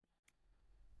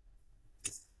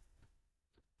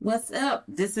What's up?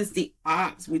 This is the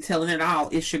Ops. We telling it all.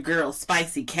 It's your girl,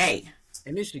 Spicy K.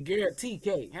 And it's your girl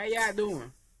TK. How y'all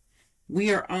doing?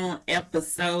 We are on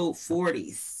episode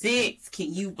 46.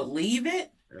 Can you believe it?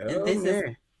 And Oh this is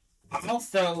man.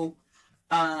 also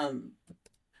um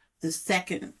the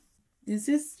second. Is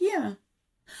this? Yeah.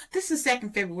 This is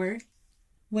 2nd February.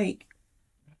 Wait.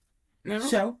 No.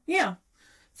 Show? Yeah.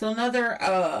 So another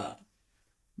The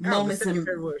moments second in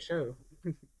February show.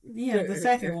 yeah, the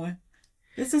second one.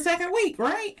 It's the second week,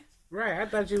 right? Right. I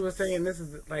thought you were saying this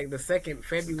is like the 2nd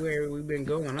February we've been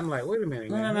going. I'm like, wait a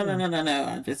minute, No, man. no, no, no, no, no, no.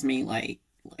 I just mean like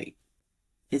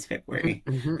it's February.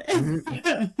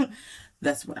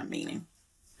 That's what I'm meaning.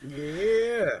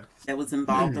 Yeah. That was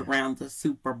involved around the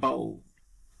Super Bowl.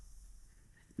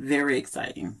 Very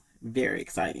exciting. Very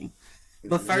exciting.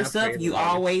 But first up, you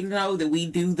always know that we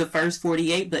do the first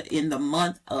 48, but in the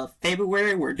month of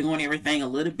February, we're doing everything a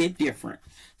little bit different.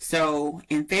 So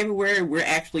in February, we're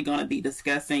actually going to be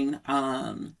discussing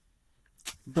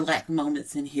Black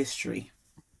moments in history.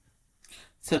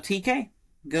 So TK,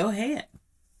 go ahead.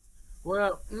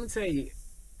 Well, let me tell you,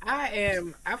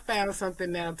 I found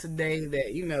something now today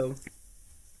that,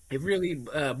 it really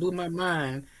blew my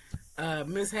mind.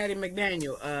 Miss Hattie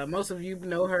McDaniel, most of you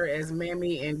know her as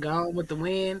Mammy and Gone with the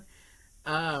Wind,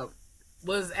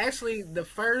 was actually the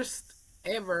first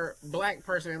ever black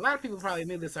person. A lot of people probably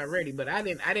knew this already, but I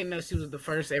didn't know she was the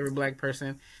first ever black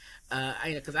person.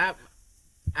 Because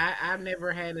I've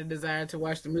never had a desire to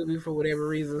watch the movie for whatever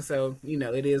reason, so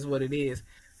it is what it is.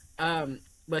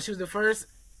 But she was the first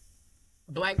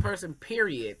black person,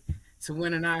 period, to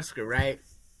win an Oscar, right?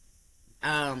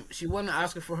 She won the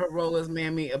Oscar for her role as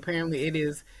Mammy. Apparently,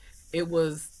 it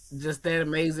was just that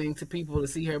amazing to people to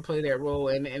see her play that role,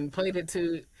 and played it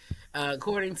to,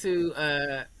 according to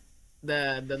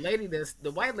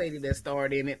the white lady that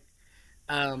starred in it.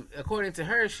 According to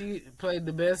her, she played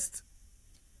the best.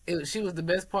 She was the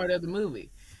best part of the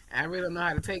movie. I really don't know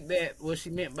how to take that, what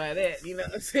she meant by that. You know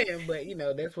what I'm saying? But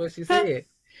that's what she said.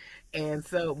 And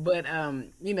so, but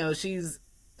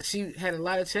she had a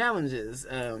lot of challenges.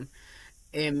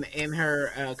 In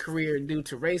her career due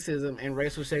to racism and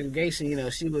racial segregation.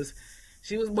 She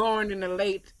was born in the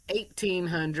late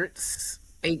 1800s,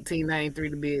 1893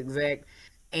 to be exact,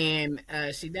 and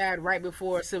she died right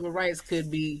before civil rights could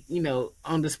be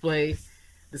on display.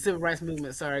 The civil rights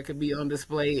movement, sorry, could be on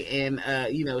display, and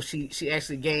she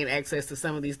actually gained access to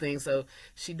some of these things. So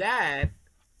she died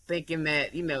thinking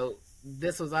that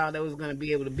this was all that was going to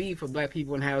be able to be for black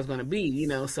people and how it was going to be.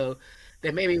 So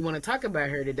that made me want to talk about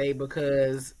her today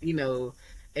because,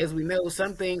 as we know,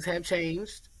 some things have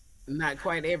changed. Not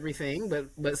quite everything,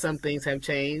 but some things have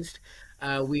changed.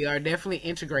 We are definitely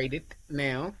integrated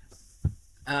now.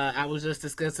 I was just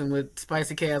discussing with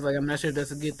Spicy Cats, like, I'm not sure if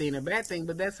that's a good thing or bad thing,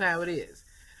 but that's how it is.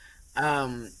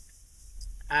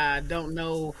 I don't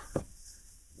know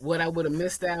what I would have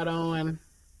missed out on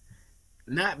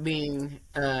not being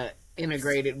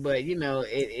integrated, but,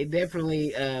 it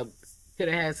definitely could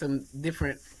have had some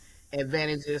different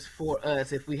advantages for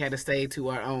us if we had to stay to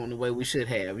our own the way we should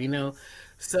have,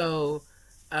 So,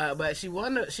 but she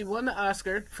won the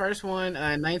Oscar, first one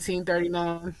in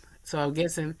 1939. So I'm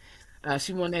guessing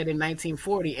she won that in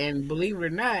 1940. And believe it or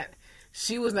not,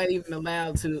 she was not even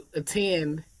allowed to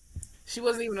attend. She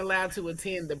wasn't even allowed to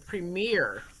attend the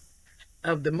premiere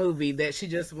of the movie that she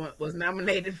just was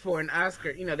nominated for an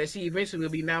Oscar. That she eventually will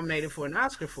be nominated for an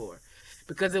Oscar for.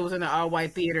 Because it was in an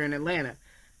all-white theater in Atlanta.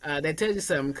 That tells you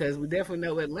something, because we definitely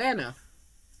know Atlanta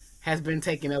has been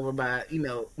taken over by,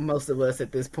 most of us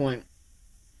at this point.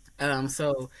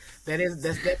 So that's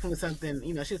definitely something,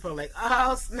 she's probably like,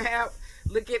 oh, snap,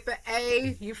 look at the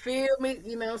A, you feel me?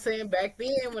 What I'm saying? Back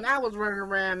then, when I was running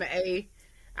around the A,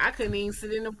 I couldn't even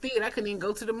sit in the theater. I couldn't even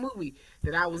go to the movie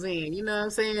that I was in, you know what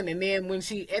I'm saying? And then when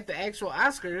she, at the actual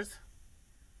Oscars,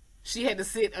 she had to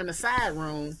sit in the side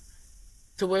room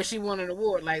to where she won an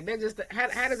award. Like, that just, how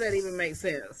does that even make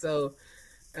sense? So,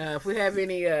 if we have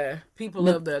any people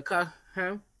of the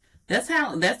huh? That's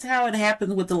how it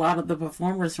happened with a lot of the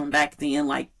performers from back then.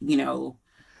 Like,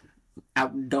 I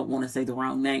don't want to say the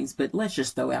wrong names, but let's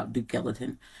just throw out Duke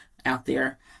Ellington out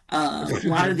there. A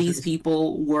lot of these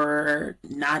people were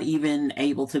not even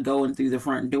able to go in through the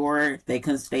front door. They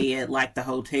couldn't stay at like the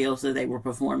hotels that they were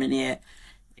performing at.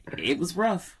 It was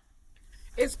rough.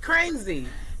 It's crazy.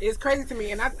 It's crazy to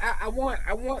me, and I want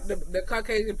the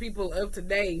Caucasian people of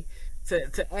today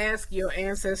to ask your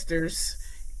ancestors,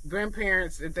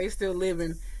 grandparents, if they still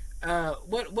living,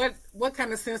 what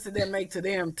kind of sense did that make to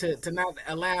them to not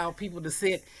allow people to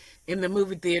sit in the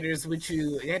movie theaters with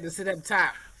you? You had to sit up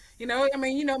top. I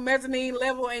mean, mezzanine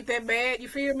level ain't that bad. You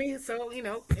feel me? So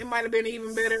it might have been an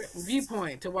even better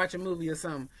viewpoint to watch a movie or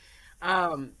something.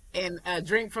 And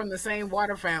drink from the same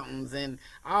water fountains and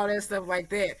all that stuff like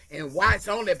that, and watch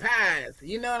only pies.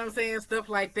 You know what I'm saying? Stuff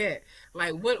like that.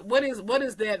 Like, what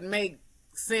does that make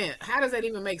sense? How does that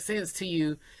even make sense to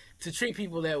you to treat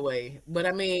people that way? But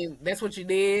I mean, that's what you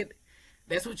did.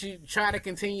 That's what you try to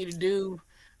continue to do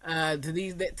to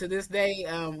this day.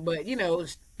 But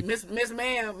Miss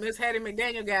Hattie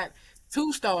McDaniel got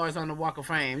 2 stars on the Walk of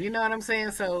Fame. You know what I'm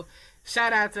saying? So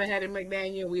shout out to Hattie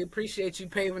McDaniel. We appreciate you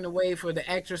paving the way for the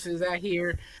actresses out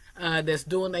here that's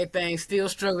doing their thing, still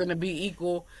struggling to be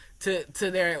equal to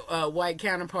their white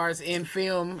counterparts in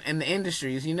film and the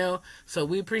industries. So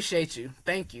we appreciate you.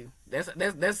 Thank you.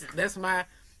 That's my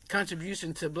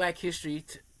contribution to Black History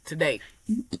today.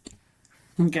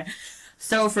 Okay.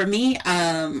 So for me,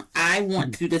 I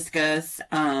want to discuss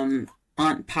Aunt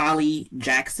Polly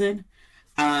Jackson.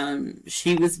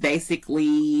 She was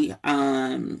basically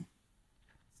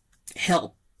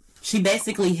she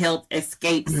basically helped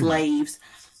escape slaves.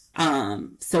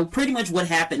 So pretty much what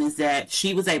happened is that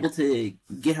she was able to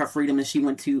get her freedom and she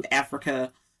went to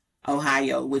Africa,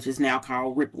 Ohio, which is now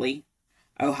called Ripley,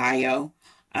 Ohio.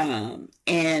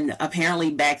 And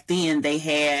apparently back then they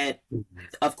had,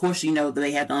 of course,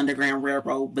 they had the Underground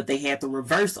Railroad, but they had the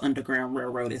reverse Underground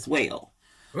Railroad as well.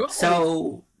 Uh-oh.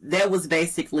 So that was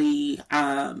basically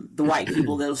the white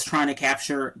people that was trying to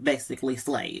capture basically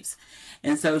slaves.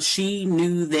 And so she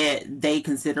knew that they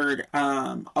considered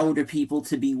older people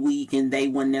to be weak and they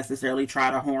wouldn't necessarily try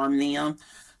to harm them.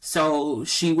 So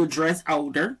she would dress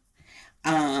older.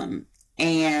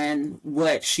 And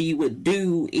what she would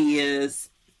do is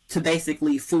to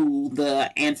basically fool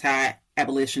the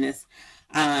anti-abolitionists.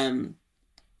 And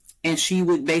she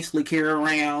would basically carry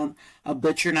around a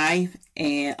butcher knife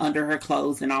and under her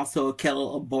clothes and also a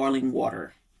kettle of boiling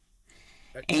water.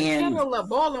 A kettle of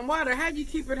boiling water? How'd you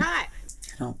keep it hot?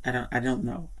 I don't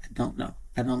know.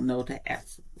 I don't know to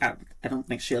ask. I don't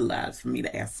think she allows for me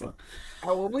to ask her.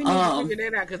 Oh, well, we need to figure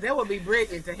that out, because that would be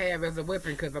brilliant to have as a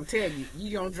weapon, because I'm telling you,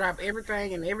 you're going to drop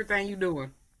everything and everything you're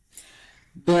doing.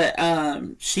 But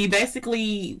she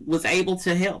basically was able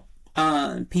to help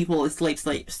people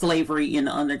escape slavery in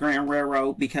the Underground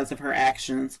Railroad because of her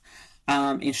actions.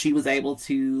 And she was able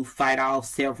to fight off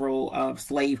several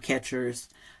slave catchers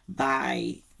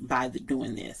by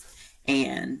doing this.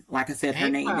 And like I said, her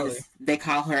name is, they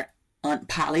call her Aunt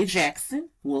Polly Jackson.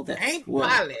 Well, that's Aunt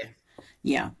Polly.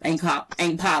 Yeah, ain't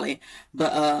Polly,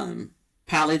 but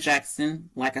Polly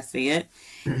Jackson, like I said.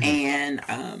 And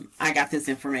I got this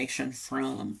information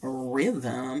from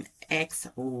Rhythm X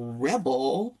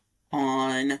Rebel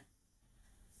on,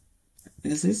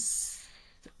 is this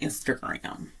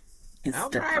Instagram? All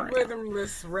right,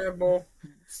 Rhythmless Rebel.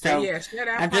 So yeah, shout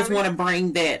out, I just Polly. want to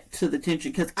bring that to the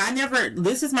attention because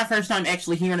this is my first time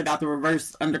actually hearing about the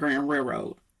reverse Underground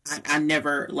Railroad. I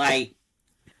never,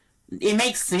 it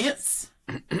makes sense,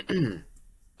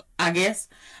 I guess,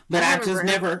 but I just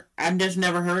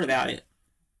never heard about it.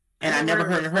 And I never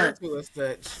heard of her. As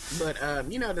such. But,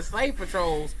 the slave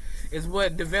patrols is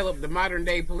what developed the modern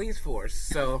day police force.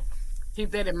 So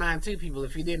keep that in mind too, people,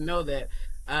 if you didn't know that.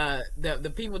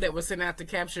 The people that were sent out to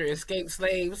capture escaped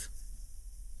slaves,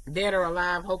 dead or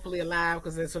alive, hopefully alive,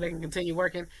 so they can continue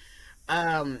working,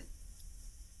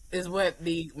 is what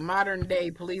the modern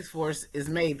day police force is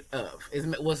made of,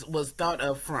 was thought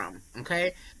of from.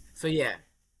 Okay, so yeah,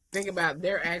 think about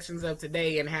their actions of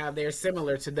today and how they're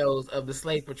similar to those of the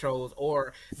slave patrols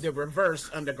or the reverse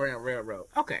Underground Railroad.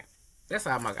 Okay, that's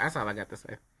all I got to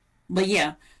say. But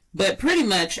yeah, pretty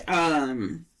much,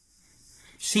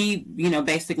 she,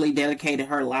 basically dedicated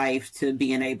her life to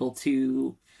being able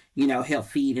to, help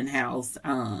feed and house,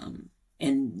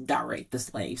 and direct the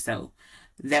slaves. So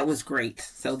that was great.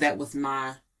 So that was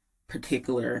my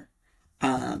particular,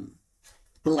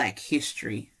 Black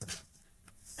history.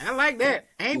 I like that.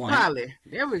 Aunt Polly.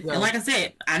 There we go. And like I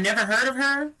said, I never heard of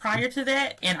her prior to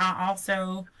that. And I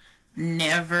also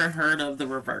never heard of the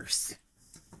reverse.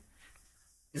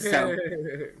 So...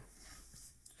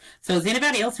 So has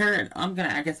anybody else heard?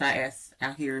 I guess I ask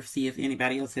out here, see if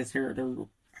anybody else has heard of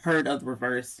the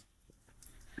reverse.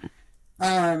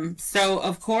 So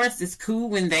of course it's cool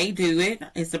when they do it.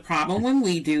 It's a problem when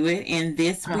we do it. And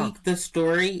this week the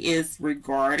story is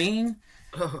regarding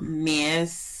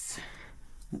Miss,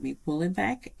 let me pull it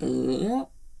back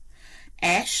up.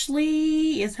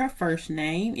 Ashley is her first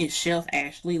name. It's Chef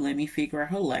Ashley. Let me figure out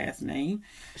her last name.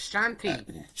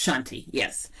 Shanti. Shanti,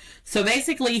 yes. So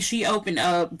basically, she opened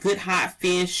up Good Hot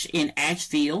Fish in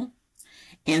Asheville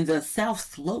in the South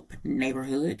Slope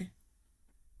neighborhood.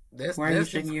 Why are you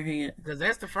shaking your head? Because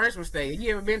that's the first mistake.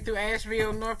 You ever been through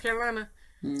Asheville, North Carolina?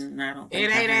 I don't think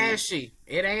it ain't ashy.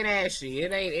 It ain't ashy.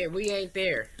 It ain't. We ain't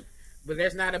there. But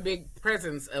there's not a big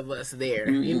presence of us there.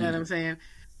 Mm-hmm. You know what I'm saying?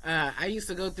 I used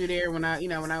to go through there when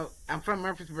I'm from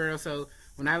Murfreesboro, so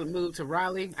when I moved to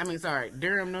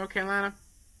Durham, North Carolina,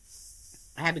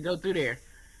 I had to go through there.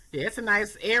 Yeah, it's a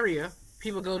nice area.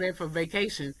 People go there for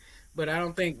vacation, but I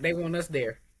don't think they want us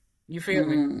there. You feel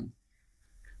me?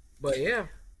 But yeah.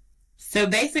 So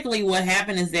basically what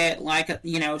happened is that, like,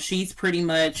 she's pretty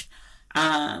much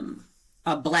a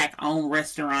black-owned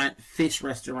restaurant, fish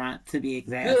restaurant, to be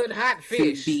exact. Good hot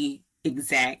fish. To be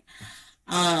exact.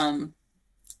 And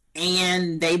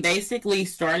they basically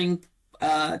starting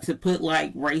to put,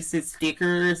 like, racist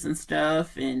stickers and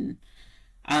stuff, and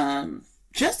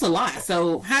just a lot.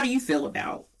 So how do you feel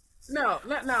about? No.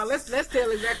 Let's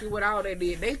tell exactly what all they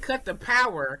did. They cut the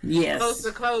power close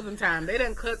to closing time. They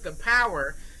didn't cut the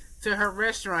power to her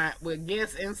restaurant with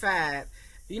guests inside.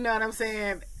 You know what I'm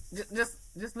saying?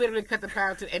 Just literally cut the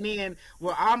power to, and then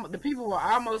the people were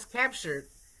almost captured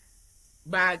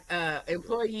by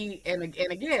employee and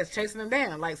a guest chasing them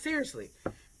down. Like, seriously.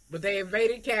 But they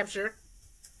evaded capture.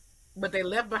 But they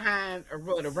left behind a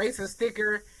racist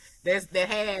sticker that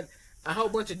had a whole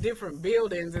bunch of different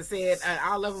buildings and said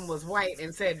all of them was white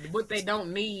and said what they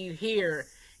don't need here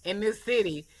in this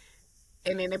city.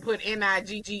 And then they put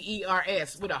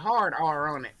NIGGERS with a hard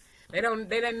R on it. They don't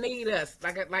need us.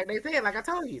 Like they said, like I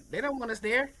told you, they don't want us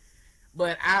there.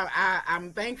 But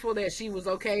I'm thankful that she was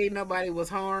okay. Nobody was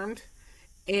harmed.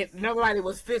 And nobody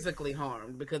was physically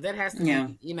harmed, because that has to be,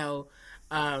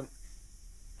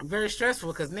 very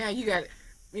stressful, because now you got,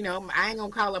 I ain't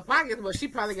gonna call her pockets, but she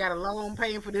probably got a loan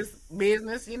paying for this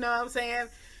business. You know what I'm saying?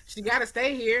 She got to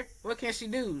stay here. What can she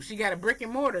do? She got a brick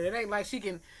and mortar. It ain't like she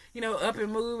can, up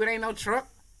and move. It ain't no truck.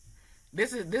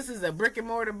 This is a brick and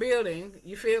mortar building.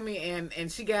 You feel me?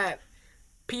 And she got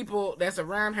people that's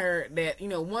around her that,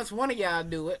 once one of y'all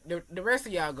do it, the rest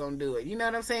of y'all gonna do it. You know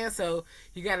what I'm saying? So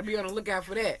you got to be on the lookout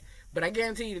for that. But I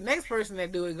guarantee you, the next person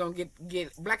that do it gonna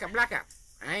get blackout.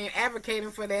 I ain't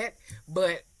advocating for that,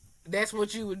 but that's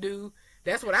what you would do.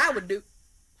 That's what I would do.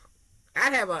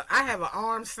 I have an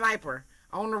armed sniper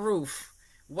on the roof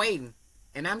waiting,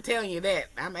 and I'm telling you that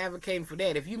I'm advocating for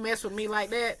that. If you mess with me like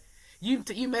that, you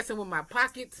messing with my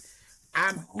pockets.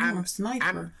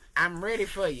 I'm ready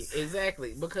for you.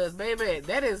 Exactly, because baby,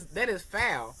 that is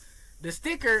foul. The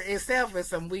sticker itself is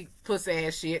some weak pussy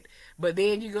ass shit, but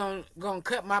then you gonna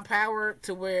cut my power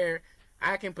to where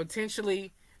I can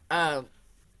potentially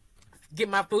get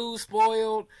my food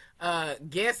spoiled.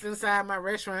 Guests inside my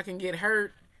restaurant can get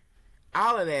hurt.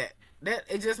 All of that.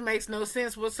 It just makes no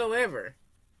sense whatsoever.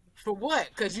 For what?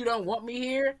 Because you don't want me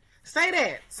here? Say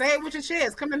that. Say it with your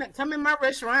chest. Come in my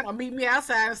restaurant or meet me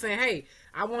outside and say, hey,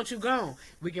 I want you gone.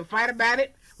 We can fight about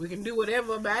it. We can do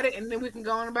whatever about it, and then we can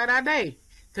go on about our day.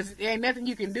 Because there ain't nothing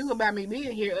you can do about me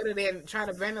being here other than try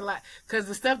to vandalize. Because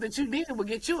the stuff that you did will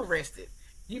get you arrested.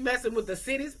 You messing with the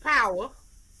city's power.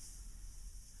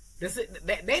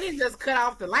 They didn't just cut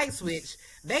off the light switch.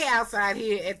 They outside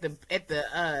here at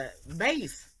the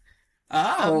base.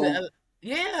 Oh,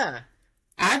 yeah.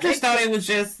 I just thought it was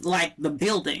just like the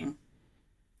building.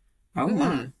 Oh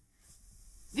my.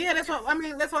 Yeah, that's what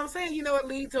I'm saying. It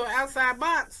leads to an outside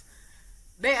box.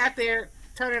 They out there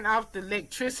turning off the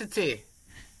electricity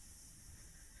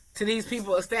to these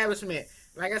people establishment.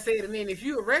 Like I said, and then if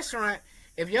you a restaurant,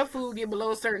 if your food get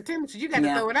below a certain temperature, you got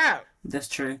to throw it out. That's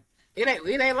true. It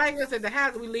ain't like us at the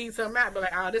house. We leave something out, but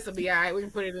like, oh, this will be all right. We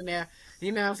can put it in there.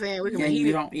 You know what I'm saying? We can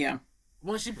heat it.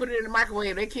 Once you put it in the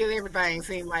microwave, they kill everything.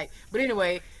 Seem like, but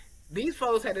anyway, these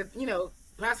folks had to,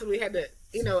 possibly had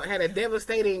a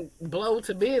devastating blow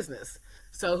to business.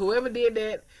 So whoever did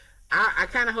that, I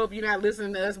kind of hope you're not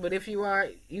listening to us. But if you are,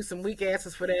 you some weak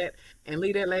asses for that, and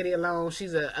leave that lady alone.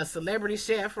 She's a celebrity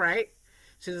chef, right?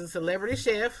 She's a celebrity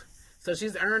chef. So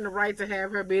she's earned the right to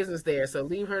have her business there. So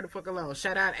leave her the fuck alone.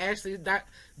 Shout out Ashley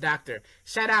Doctor.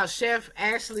 Shout out Chef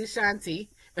Ashley Shanti.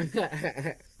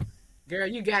 Girl,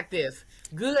 you got this.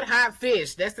 Good hot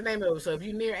fish. That's the name of it. So if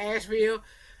you're near Asheville,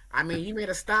 you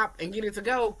better stop and get it to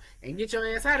go and get your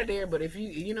ass out of there. But if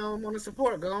you want to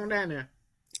support, go on down there.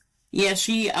 Yeah,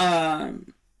 she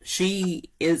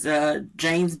is a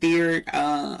James Beard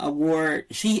award.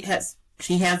 She has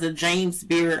a James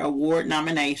Beard Award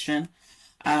nomination.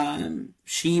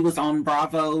 She was on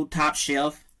Bravo Top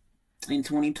Chef in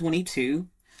 2022.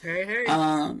 Hey.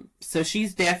 So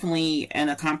she's definitely an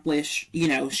accomplished,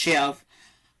 chef.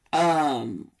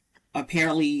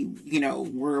 Apparently,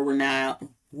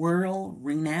 world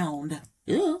renowned.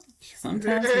 Ugh,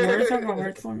 sometimes words are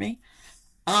hard for me.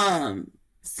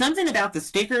 something about the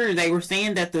sticker. They were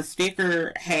saying that the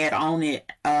sticker had on it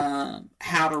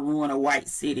how to ruin a white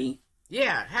city.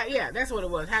 Yeah, that's what it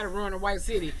was. How to Ruin a White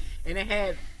City, and it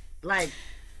had like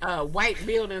white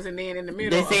buildings, and then in the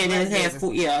middle, They said it had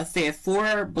buildings. it said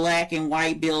 4 black and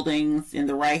white buildings in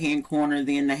the right hand corner.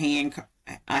 Then a hand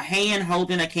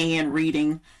holding a can,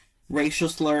 reading racial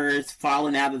slurs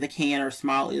falling out of the can, or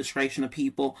small illustration of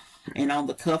people. And on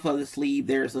the cuff of the sleeve,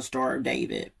 there's a Star of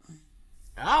David.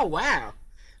 Oh wow!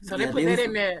 So they Yeah, put that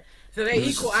in there. So they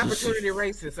equal opportunity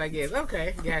racists, I guess.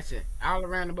 Okay, gotcha. All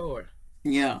around the board.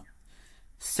 Yeah.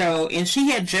 So, and she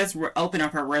had just opened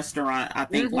up her restaurant, I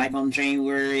think, like on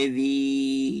January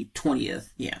the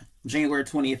 20th. Yeah, January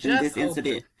 20th. And this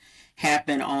incident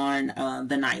happened on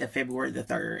the night of February the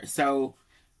 3rd. So,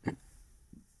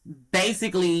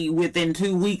 basically, within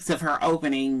 2 weeks of her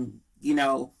opening, they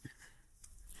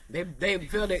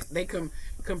feel that they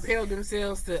compelled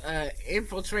themselves to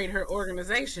infiltrate her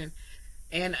organization,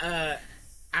 and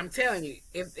I'm telling you,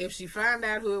 if she found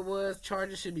out who it was,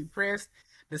 charges should be pressed.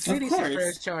 The city should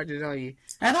press charges on you.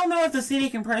 I don't know if the city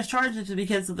can press charges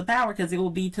because of the power, because it will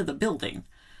be to the building.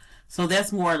 So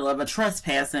that's more of a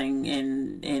trespassing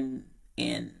and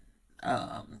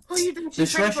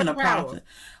destruction of property.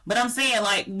 But I'm saying,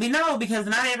 like, we know, because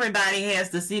not everybody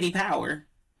has the city power.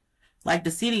 Like,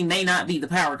 the city may not be the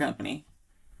power company.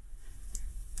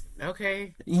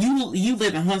 Okay. You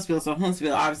live in Huntsville, so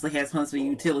Huntsville obviously has Huntsville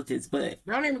Utilities, but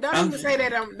don't even say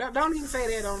that on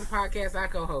the podcast I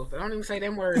co-host. Don't even say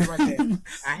them words right there.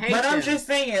 I hate. But I'm just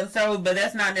saying. So, but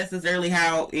that's not necessarily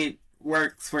how it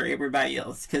works for everybody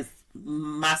else, because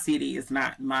my city is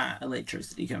not my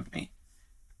electricity company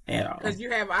at all. Because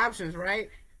you have options, right?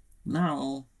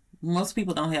 No. Most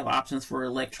people don't have options for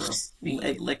electricity.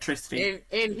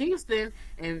 In Houston,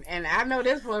 and I know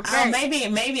this for a fact.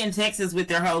 Maybe in Texas with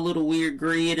their whole little weird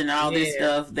grid and all this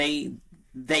stuff, they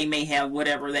may have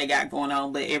whatever they got going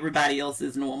on, but everybody else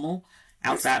is normal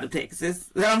outside of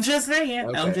Texas. I'm just saying.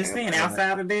 Okay,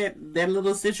 outside of that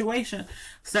little situation.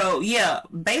 So yeah,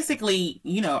 basically,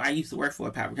 I used to work for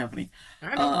a power company.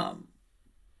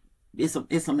 It's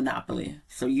a monopoly,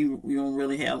 so you don't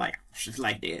really have like shit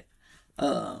like that.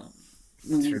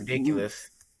 It's ridiculous.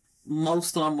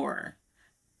 Most of them were.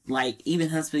 Like, even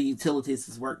Huntsville Utilities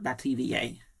is worked by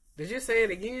TVA. Did you say it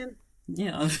again?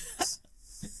 Yeah.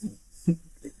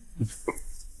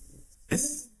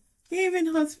 Even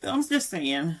Huntsville, I'm just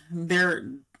saying,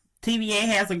 TVA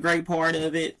has a great part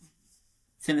of it.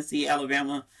 Tennessee,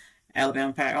 Alabama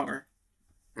Power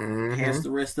has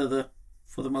the rest of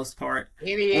for the most part,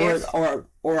 or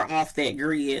off that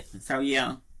grid. So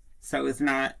yeah, so it's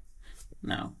not.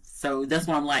 No. So that's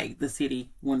why I'm like, the city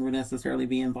wouldn't necessarily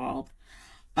be involved.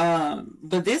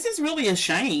 But this is really a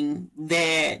shame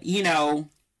that,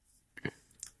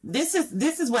 this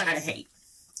is what I hate.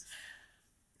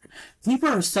 People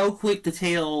are so quick to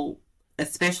tell,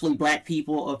 especially black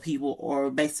people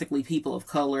or basically people of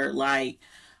color, like,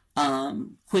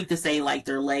 quick to say like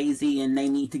they're lazy and they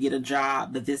need to get a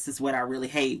job. But this is what I really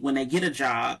hate. When they get a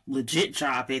job, legit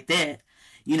job at that,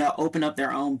 open up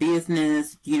their own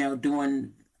business,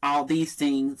 doing all these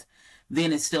things,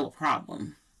 then it's still a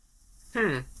problem.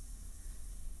 They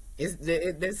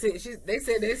said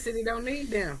their city don't need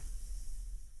them.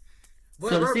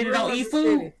 So the city don't eat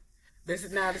food?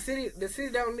 The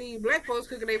city don't need black folks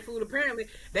cooking their food, apparently.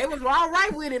 They was all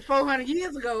right with it 400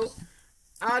 years ago.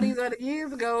 All these other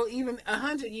years ago, even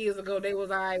 100 years ago, they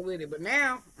was all right with it. But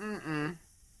now,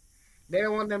 they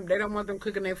don't want them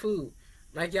cooking their food.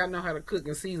 Like y'all know how to cook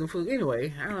and season food.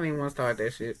 Anyway, I don't even want to start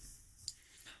that shit.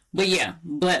 But yeah,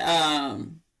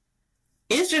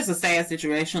 it's just a sad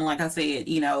situation. Like I said,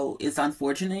 it's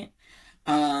unfortunate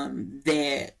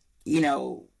that,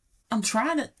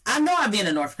 I know I've been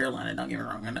in North Carolina, don't get me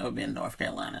wrong. I know I've been in North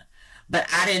Carolina. But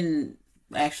I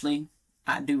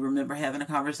do remember having a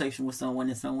conversation with someone,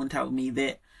 and someone told me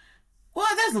that,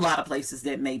 well, there's a lot of places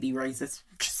that may be racist.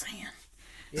 Just saying.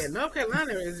 Yeah, North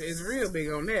Carolina is real big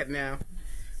on that now.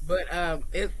 But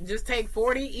it just take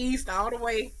 40 East all the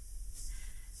way,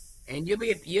 and you'll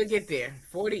get there.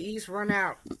 40 East run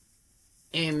out,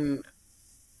 and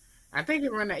I think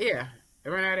it run out. Yeah, it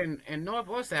run out in North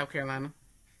or South Carolina,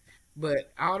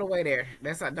 but all the way there.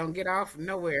 That's like, don't get off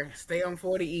nowhere. Stay on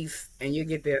 40 East, and you'll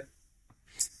get there.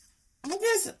 I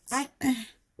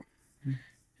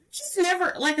just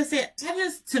never, like I said,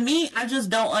 I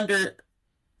just don't understand.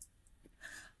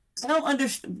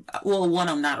 Well, one,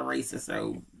 I'm not a racist,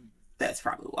 so that's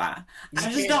probably why.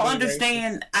 I just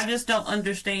don't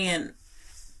understand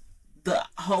the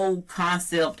whole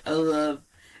concept of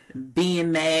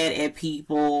being mad at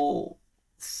people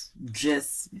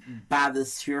just by the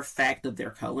sheer fact of their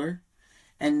color.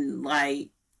 And like,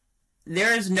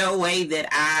 there's no way that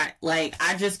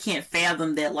I just can't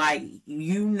fathom that, like,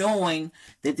 you knowing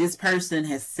that this person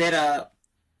has set up,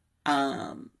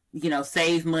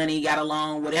 saved money, got a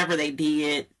loan, whatever they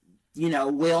did,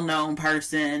 well-known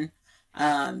person,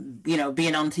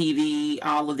 being on TV,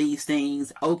 all of these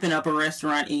things, open up a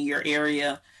restaurant in your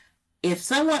area. If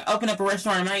someone opened up a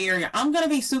restaurant in my area, I'm going to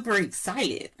be super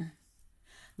excited.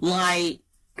 Like,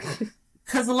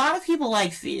 because a lot of people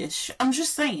like fish. I'm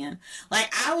just saying.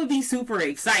 Like, I would be super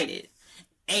excited.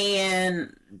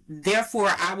 And therefore,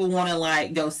 I would want to,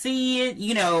 like, go see it,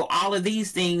 all of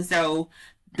these things. So,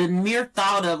 the mere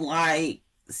thought of, like,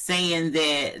 saying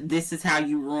that this is how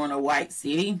you ruin a white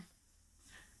city.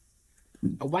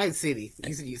 A white city.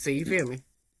 So you feel me?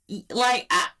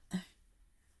 Like,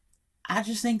 I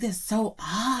just think that's so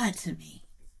odd to me.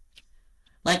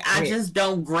 Like, I just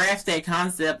don't grasp that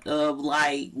concept of,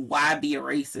 like, why be a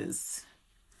racist?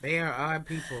 They are odd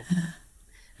people.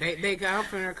 They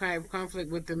often are kind of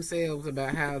conflict with themselves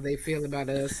about how they feel about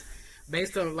us.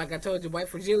 Based on, like I told you, white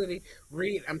fragility.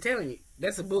 Read, I'm telling you,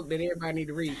 that's a book that everybody need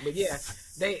to read. But yeah,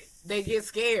 they get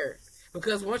scared.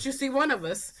 Because once you see one of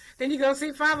us, then you're going to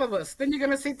see 5 of us. Then you're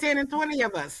going to see 10 and 20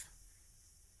 of us.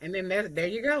 And then there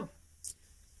you go.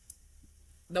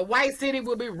 The white city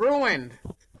will be ruined.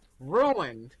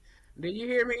 Ruined. Did you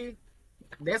hear me?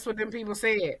 That's what them people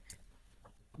said.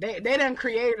 They done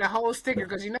created a whole sticker,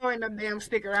 because ain't no damn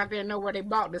sticker out there nowhere they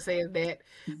bought that says that.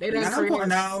 They done created...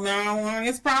 No.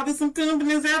 It's probably some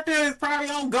companies out there that's probably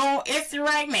on Go on Etsy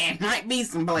right now. Might be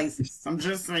some places. I'm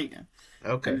just saying.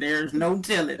 Okay. There's no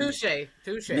telling. Touche.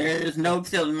 There's no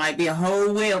telling. Might be a whole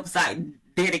website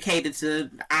dedicated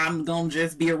to, I'm gonna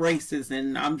just be a racist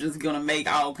and I'm just gonna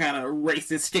make all kind of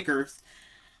racist stickers.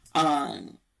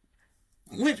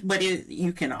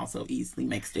 You can also easily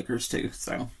make stickers too.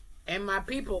 So. And my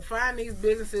people, find these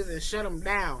businesses and shut them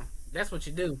down. That's what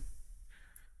you do.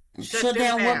 Shut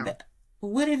down.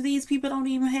 What if these people don't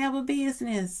even have a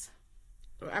business?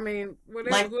 I mean,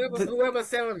 whoever's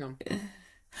selling them.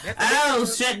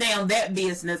 Shut down that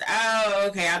business. Oh,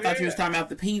 okay. I thought you was talking about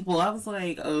the people. I was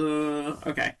like,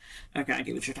 okay. I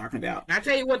get what you're talking about. I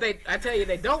tell you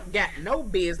they don't got no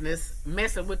business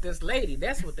messing with this lady.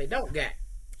 That's what they don't got.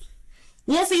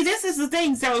 Well, see, this is the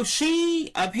thing. So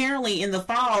she apparently in the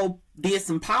fall did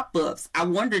some pop-ups. I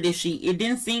wondered if it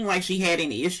didn't seem like she had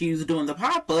any issues doing the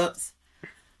pop-ups.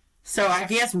 So I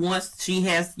guess once she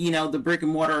has, the brick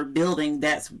and mortar building,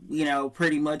 that's,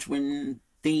 pretty much when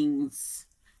things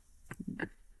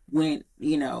went,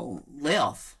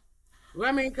 left. Well,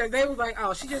 I mean, because they was like,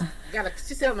 oh, she's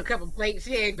selling a couple plates.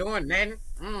 She ain't doing nothing.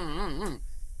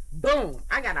 Boom.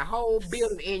 I got a whole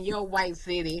building in your white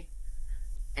city.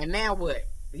 And now what?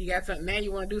 You got something. Now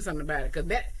you want to do something about it.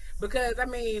 Because I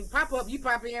mean, pop up, you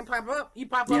pop in, pop up. You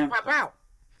pop up, pop out.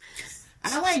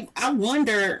 I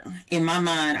wonder, in my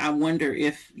mind,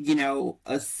 if,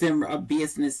 a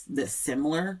business that's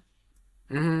similar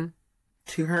to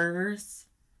hers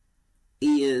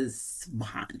is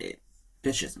behind it.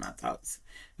 That's just my thoughts.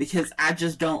 Because I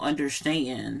just don't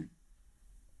understand,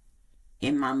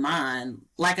 in my mind,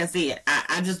 like I said,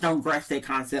 I just don't grasp that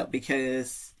concept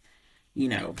because, I'm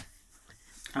not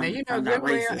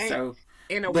racist, so...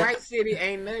 In a white city,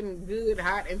 ain't nothing good,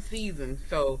 hot, and seasoned.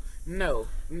 So, no.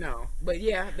 But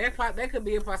yeah, that could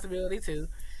be a possibility, too.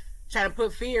 Trying to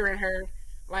put fear in her.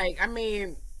 Like, I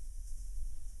mean...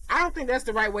 I don't think that's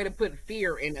the right way to put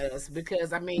fear in us,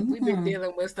 because, I mean, we've been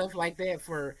dealing with stuff like that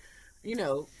for,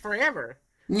 forever.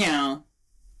 Yeah.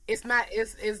 It's not,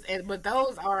 but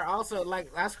those are also, like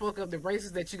I spoke of, the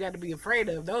races that you got to be afraid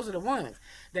of. Those are the ones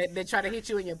that try to hit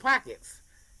you in your pockets.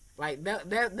 Like,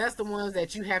 that's the ones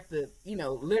that you have to,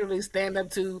 literally stand up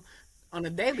to on a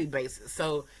daily basis.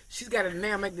 So she's got to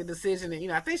now make the decision.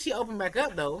 And, I think she opened back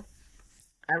up, though.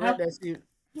 I read that she...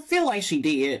 I feel like she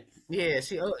did. Yeah,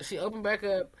 she opened back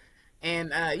up.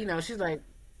 And, she's like,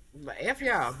 F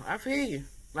y'all, I feel you.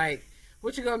 Like,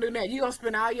 what you gonna do now? You gonna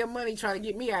spend all your money trying to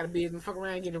get me out of business, fuck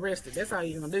around and get arrested. That's all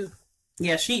you gonna do.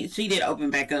 Yeah, she did open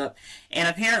back up. And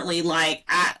apparently, like,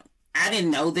 I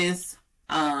didn't know this.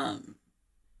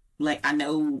 Like, I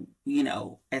know,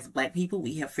 as Black people,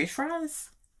 we have fish fries.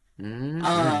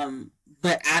 Mm-hmm.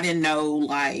 But I didn't know,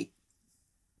 like,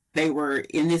 they were,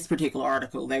 in this particular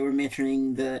article, they were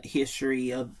mentioning the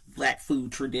history of Black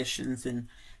food traditions and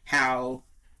how,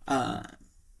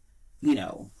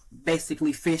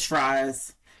 basically fish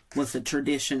fries was a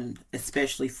tradition,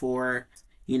 especially for,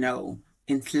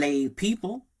 enslaved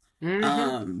people.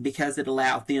 Mm-hmm. Because it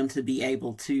allowed them to be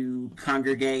able to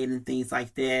congregate and things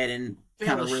like that and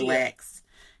kind of relax,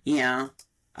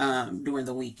 during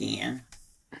the weekend.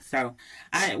 So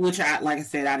like I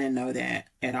said, I didn't know that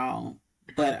at all.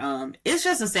 But it's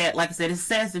just a sad, like I said, it's a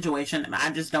sad situation.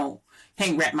 I just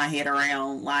can't wrap my head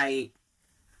around, like,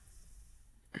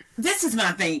 this is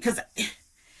my thing, because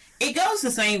it goes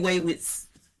the same way with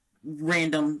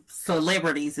random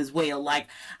celebrities as well. Like,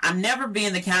 I've never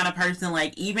been the kind of person,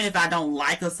 like, even if I don't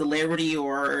like a celebrity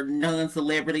or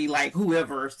non-celebrity, like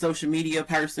whoever, social media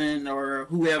person or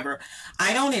whoever,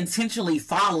 I don't intentionally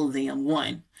follow them,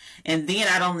 one. And then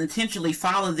I don't intentionally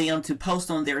follow them to post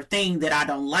on their thing that I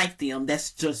don't like them.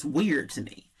 That's just weird to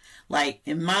me. Like,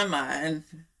 in my mind,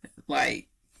 like,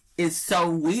 it's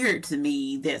so weird to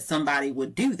me that somebody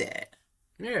would do that.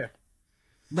 Yeah.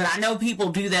 But I know people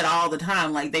do that all the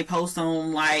time. Like, they post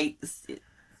on, like,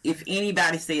 if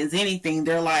anybody says anything,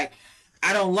 they're like,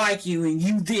 I don't like you, and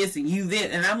you this, and you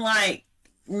this. And I'm like,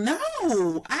 no,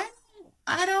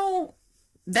 I don't,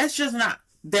 that's just not,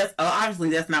 that's, obviously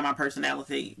that's not my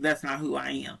personality. That's not who I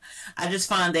am. I just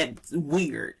find that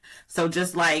weird. So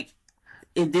just like,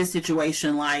 in this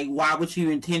situation, like, why would you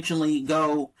intentionally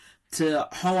go to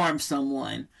harm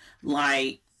someone?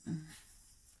 Like,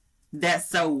 that's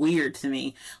so weird to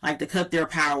me. Like, to cut their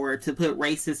power, to put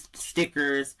racist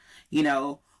stickers, you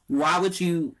know, why would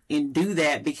you do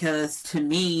that? Because to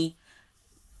me,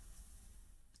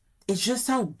 it's just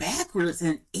so backwards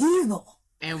and evil.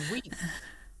 And weak.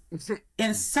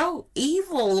 And so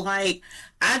evil. Like,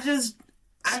 I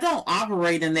don't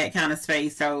operate in that kind of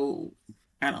space, so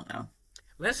I don't know.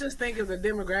 Let's just think of the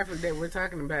demographic that we're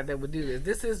talking about that would do this.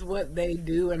 This is what they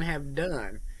do and have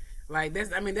done. Like, that's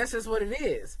just what it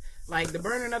is. Like the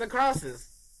burning of the crosses.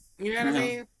 You know what I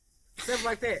mean? Stuff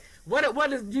like that. What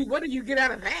do you get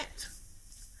out of that?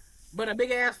 But a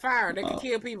big ass fire that can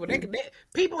kill people.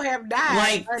 People have died,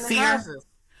 like, burning fear, crosses.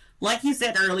 like you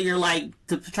said earlier, like,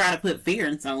 to try to put fear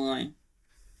in someone.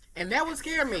 And that would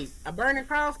scare me. A burning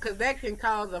cross, because that can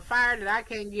cause a fire that I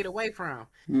can't get away from.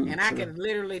 And I can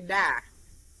literally die.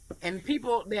 And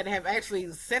people that have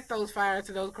actually set those fires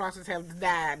to those crosses have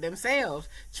died themselves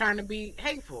trying to be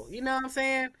hateful. You know what I'm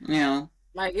saying? Yeah.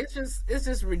 Like, it's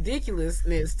just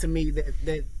ridiculousness to me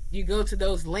that you go to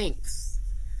those lengths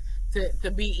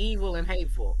to be evil and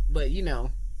hateful. But, you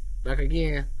know, like,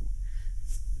 again,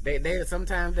 they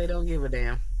sometimes they don't give a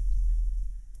damn.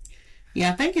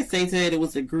 Yeah, I think they said it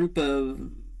was a group of,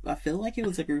 I feel like it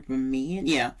was a group of men.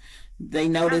 Yeah. They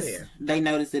noticed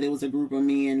that it was a group of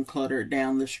men clustered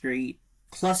down the street.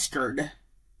 Clustered.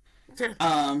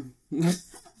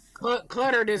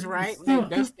 Cluttered is right.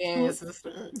 That's the answers.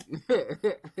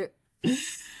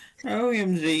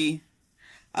 OMG.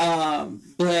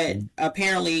 But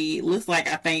apparently, looks like,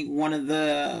 I think one of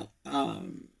the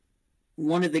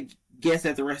guests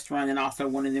at the restaurant and also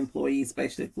one of the employees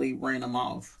basically ran them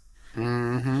off.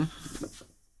 Mm-hmm.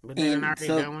 But they're already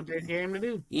done what they came to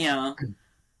do. Yeah.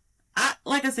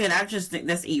 Like I said, I just think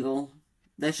that's evil.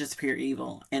 That's just pure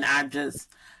evil. And I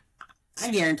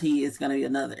guarantee it's going to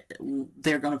be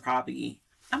they're going to probably,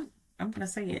 I'm going to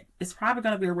say it. It's probably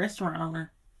going to be a restaurant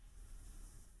owner.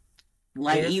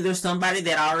 Like, either somebody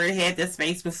that already had that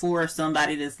space before or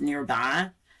somebody that's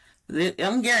nearby.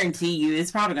 I'm guarantee you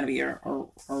it's probably going to be a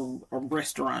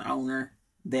restaurant owner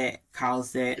that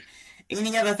caused that.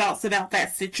 Any other thoughts about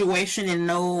that situation in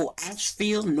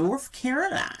Asheville, North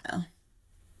Carolina?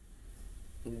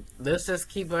 Let's just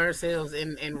keep ourselves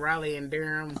in Raleigh and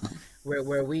Durham,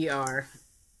 where we are.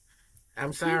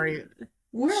 I'm sorry.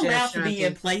 We're allowed to be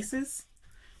in places.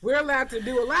 We're allowed to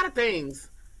do a lot of things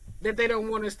that they don't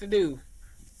want us to do.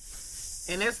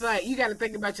 And it's like, you got to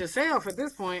think about yourself at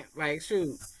this point. Like,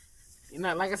 shoot, you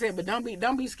know, like I said, but don't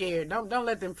be scared. Don't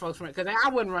let them folks run, because I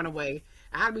wouldn't run away.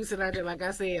 I'd be sitting out there, like I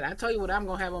said. I tell you what I'm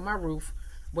gonna have on my roof,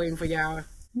 waiting for y'all.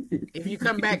 If you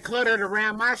come back cluttered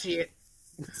around my shit.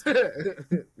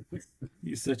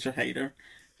 You're such a hater.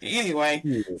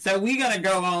 Anyway, so we're going to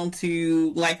go on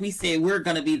to, like we said, we're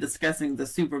going to be discussing the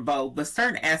Super Bowl, but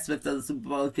certain aspects of the Super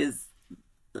Bowl, because,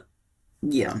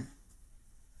 yeah,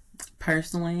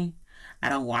 personally, I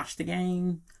don't watch the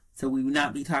game, so we will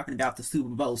not be talking about the Super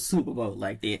Bowl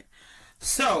like that.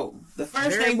 So, the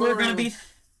first thing we're going to be,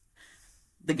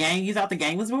 the game, you thought the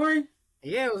game was boring?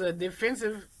 Yeah, it was a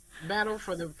defensive battle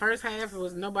for the first half.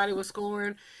 Nobody was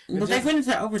scoring. But they went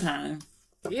into overtime.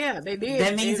 Yeah, they did.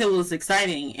 That means it was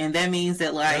exciting, and that means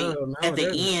that, like, at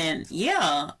the end,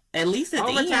 at least at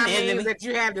the end, overtime means that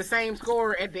you have the same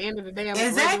score at the end of the damn.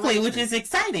 Exactly, which is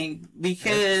exciting,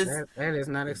 because that is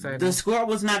not exciting. The score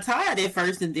was not tied at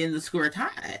first, and then the score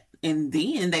tied, and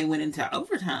then they went into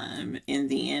overtime, and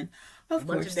then of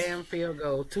course, bunch of damn field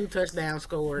goals, 2 touchdowns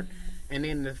scored, and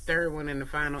then the third one in the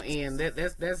final end.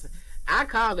 That's I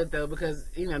called it though, because,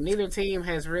 you know, neither team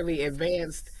has really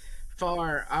advanced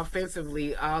far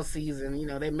offensively all season. You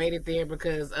know, they made it there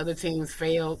because other teams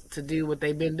failed to do what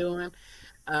they've been doing.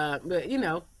 But you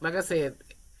know, like I said,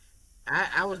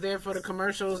 I was there for the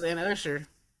commercials and Usher.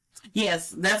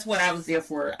 Yes, that's what I was there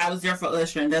for. I was there for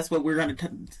Usher, and that's what we're going to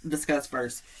discuss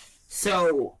first.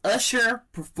 So, Usher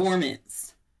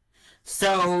performance.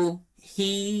 So,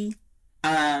 he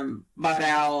bought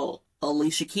out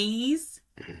Alicia Keys,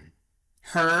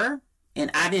 her,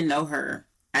 and I didn't know her.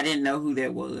 I didn't know who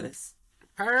that was.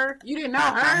 Her? You didn't know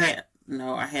her?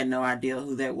 I had no idea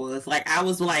who that was. Like, I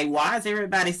was like, why is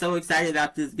everybody so excited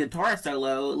about this guitar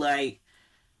solo? Like,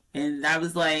 and I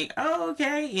was like, oh,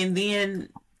 okay. And then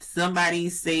somebody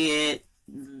said,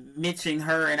 mentioning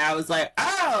her, and I was like,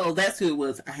 oh, that's who it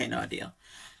was. I had no idea.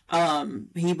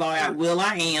 He bought out Will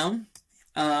I Am.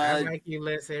 I like you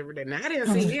less every day. Now, I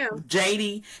didn't see him.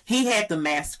 JD, he had the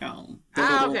mask on.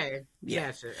 Okay. Yeah.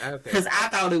 Gotcha. Okay. Because I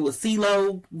thought it was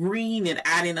CeeLo Green, and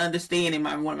I didn't understand. And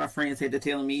one of my friends had to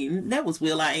tell me that was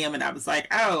Will I Am, and I was like,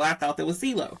 oh, I thought that was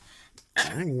CeeLo. I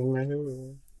didn't know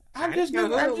who. I just knew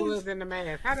who was in the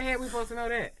mask. How the hell we supposed to know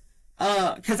that?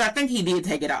 Because I think he did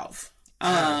take it off.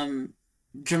 Jermaine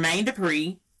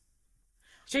Dupri,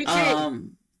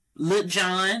 Lil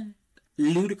Jon,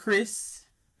 Ludacris.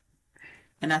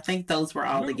 And I think those were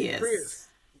all the guests.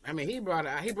 I mean, he brought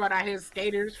out his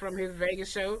skaters from his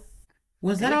Vegas show.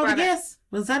 Was that all the guests?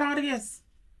 Was that all the guests?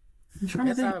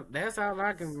 That's all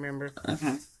I can remember.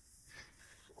 Okay.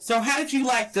 So how did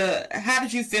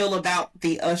you feel about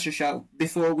the Usher show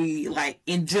before we,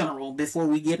 before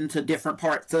we get into different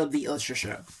parts of the Usher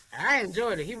show? I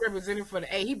enjoyed it. He represented for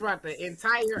the A. He brought the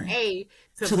entire A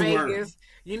to Vegas.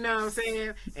 You know what I'm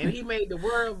saying? And he made the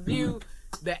world view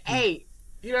the A.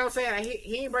 You know what I'm saying?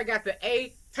 He ain't break out the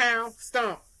A-Town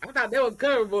Stomp. I thought that was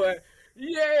good, boy.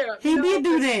 Yeah. He did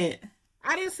do that.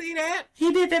 I didn't see that.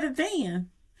 He did that at the end.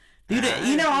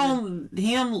 On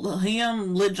him,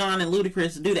 Lil Jon and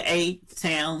Ludacris do the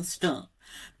A-Town Stomp.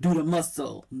 Do the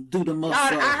muscle.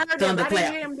 I heard Thunder him.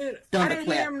 clap. I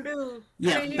didn't hear him do.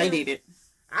 Yeah, they did it.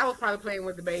 I was probably playing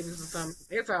with the babies or something.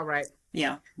 It's all right.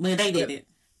 Yeah, but they did it.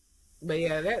 But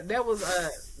yeah, that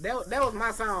was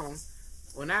my song.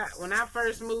 When I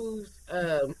first moved,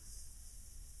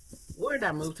 where did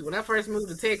I move to? When I first moved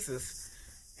to Texas,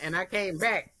 and I came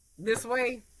back this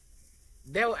way,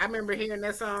 I remember hearing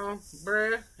that song,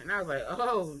 bruh, and I was like,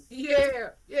 oh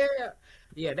yeah,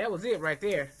 that was it right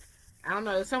there. I don't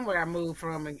know, it's somewhere I moved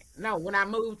from. No, when I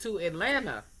moved to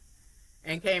Atlanta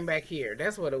and came back here,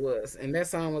 that's what it was. And that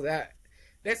song was out.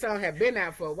 That song had been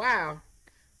out for a while,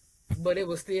 but it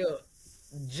was still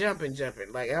jumping.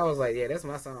 Like, I was like, yeah, that's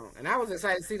my song. And I was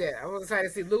excited to see that. I was excited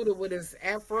to see Luda with his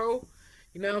afro.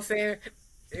 You know what I'm saying?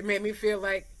 It made me feel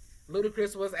like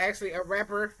Ludacris was actually a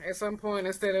rapper at some point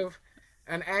instead of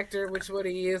an actor, which is what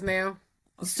he is now.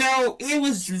 So it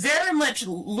was very much,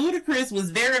 Ludacris was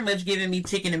very much giving me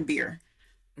Chicken and Beer.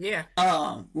 Yeah.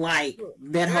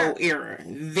 That whole era.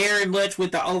 Very much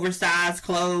with the oversized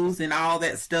clothes and all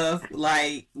that stuff.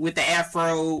 Like, with the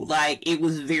afro, like, it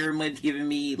was very much giving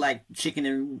me, like, chicken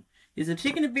and... Is it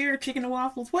Chicken and Beer or Chicken and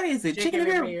Waffles? What is it? Chicken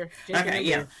and Beer? Okay,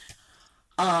 yeah.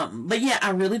 But yeah,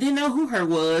 I really didn't know who her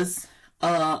was.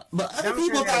 But other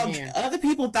people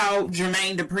thought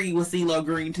Jermaine Dupri was CeeLo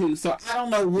Green, too. So I don't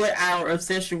know what our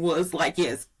obsession was. Like,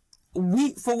 yes.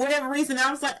 For whatever reason,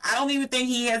 I was like, I don't even think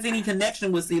he has any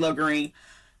connection with CeeLo Green.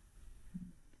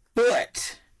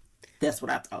 But that's what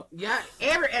I thought. Yeah,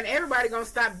 everybody gonna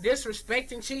stop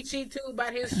disrespecting Chi too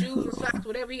about his shoes and socks,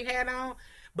 whatever he had on,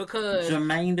 because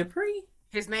Jermaine Dupri,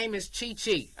 his name is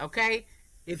Chi. Okay,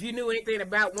 if you knew anything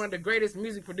about one of the greatest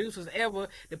music producers ever,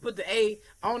 to put the A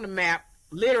on the map,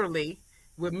 literally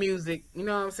with music, you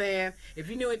know what I'm saying? If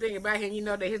you knew anything about him, you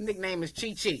know that his nickname is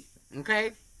Chi.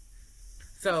 Okay.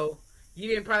 So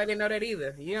you probably didn't know that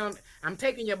either. I'm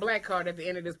taking your black card at the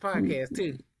end of this podcast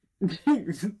too.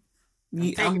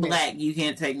 I'm black. You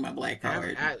can't take my black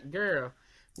card, girl.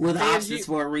 With options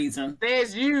for a reason.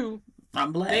 There's you.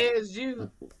 I'm black. There's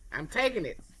you. I'm taking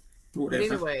it. Whatever.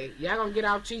 But anyway, y'all gonna get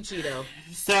off Chi though.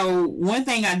 So one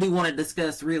thing I do want to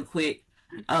discuss real quick,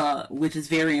 which is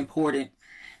very important,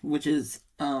 which is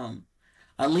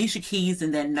Alicia Keys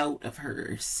and that note of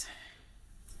hers.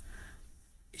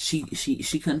 She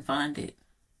couldn't find it.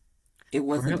 It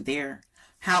wasn't there.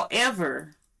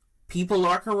 However, people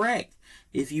are correct.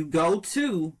 If you go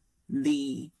to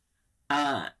the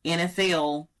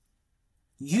NFL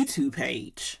YouTube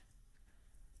page,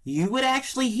 you would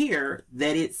actually hear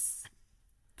that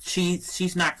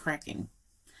she's not cracking.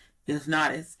 It's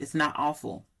not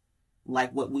awful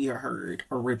like what we heard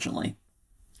originally.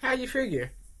 How you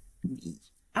figure?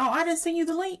 Oh, I didn't send you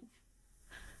the link.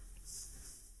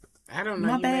 I don't know.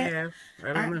 My You may bad. have.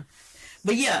 I don't know.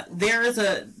 But yeah,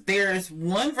 there's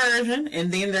one version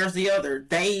and then there's the other.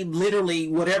 They literally,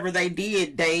 whatever they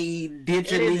did, they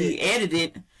digitally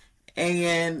edited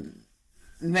and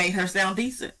made her sound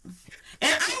decent. And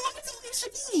I like Alicia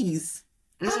Keys.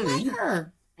 I like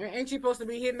her. Ain't she supposed to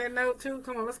be hitting that note too?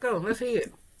 Come on, let's go. Let's hear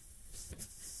it.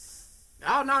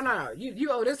 Oh no!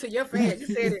 You owe this to your fans. You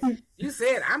said it. You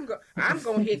said I'm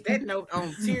gonna hit that note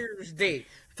on Tuesday.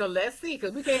 So let's see,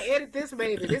 because we can't edit this,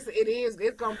 baby.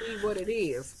 It's gonna be what it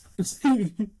is.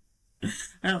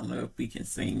 I don't know if we can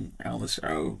sing on the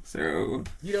show, so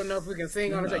you don't know if we can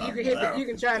sing on the show. You can you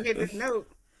can try and hit this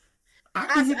note.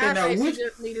 I say she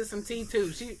just needed some tea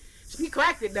too. She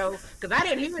cracked it though, because I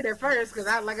didn't hear it at first, because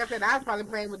like I said, I was probably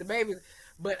playing with the babies.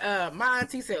 But my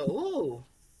auntie said, "Ooh."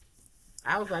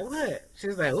 I was like, "What?" She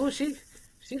was like, "Ooh, she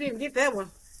didn't get that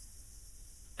one."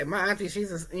 And my auntie,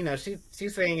 she's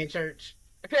saying in church.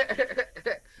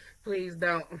 Please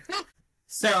don't.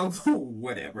 So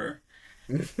whatever.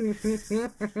 But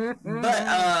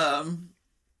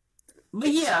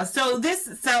yeah. So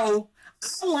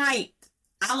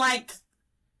I like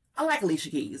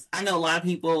Alicia Keys. I know a lot of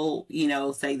people,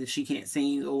 say that she can't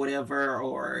sing or whatever,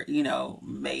 or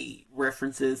made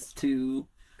references to,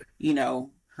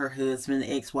 her husband,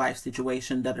 ex-wife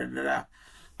situation,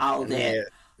 all that.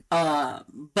 Yeah.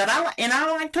 But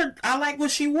I liked her. I like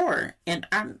what she wore, and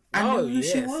I knew who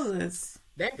she was.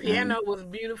 That piano was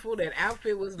beautiful. That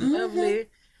outfit was lovely.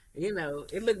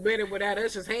 It looked better without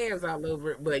Usher's hands all over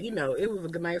it. But it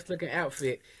was a nice looking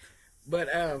outfit. But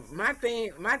my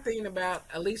thing about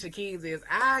Alicia Keys is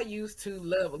I used to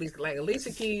love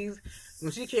Alicia Keys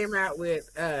when she came out with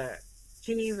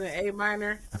Keys in A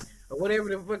minor or whatever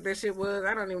the fuck that shit was.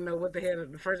 I don't even know what the hell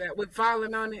the first out with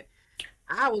Falling on it.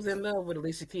 I was in love with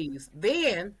Alicia Keys.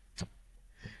 Then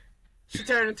she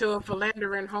turned into a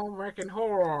philandering, home-wrecking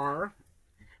horror.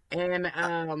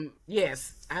 And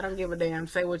yes, I don't give a damn.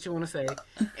 Say what you want to say.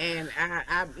 And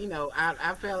I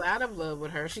fell out of love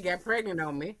with her. She got pregnant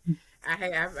on me. I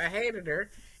hated her.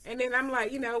 And then I'm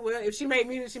like, well, if she make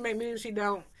music, she make music.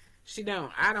 She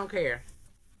don't. I don't care.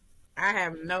 I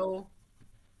have no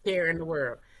care in the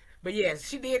world. But yes,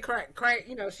 she did cry.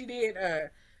 She did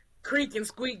creak and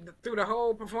squeak through the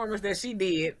whole performance that she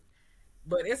did.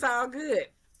 But it's all good.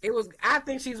 I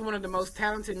think she's one of the most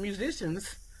talented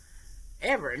musicians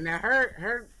ever. Now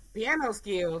her piano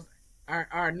skills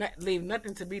leave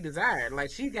nothing to be desired.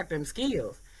 Like, she got them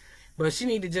skills, but she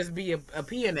need to just be a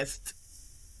pianist.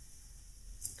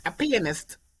 A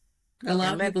pianist. A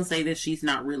lot of people say that she's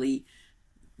not really,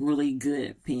 really good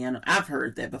at piano. I've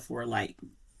heard that before, like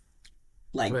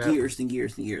years and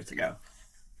years and years ago.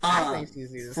 I think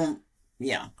she's used.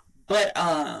 But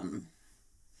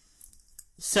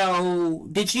so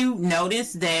did you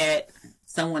notice that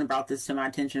someone brought this to my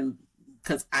attention?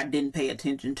 Because I didn't pay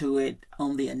attention to it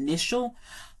on the initial,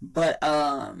 but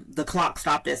the clock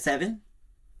stopped at 7.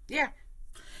 Yeah.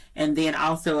 And then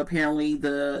also apparently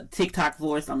the TikTok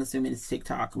voice, I'm assuming it's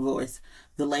TikTok voice,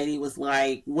 the lady was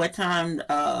like, what time,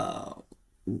 where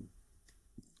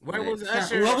was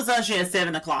Usher? What was Usher at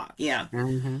 7 o'clock? Yeah.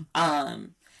 Mm-hmm.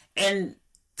 And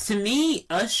to me,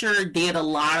 Usher did a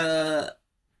lot of,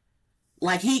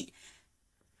 like, he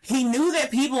knew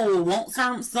that people would want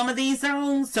some of these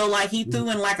songs, so like he threw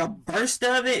in like a burst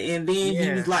of it, and then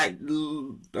he was like,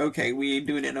 okay, we ain't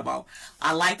doing it no more.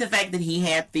 I like the fact that he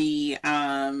had the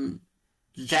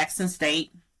Jackson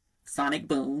State Sonic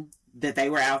Boom, that they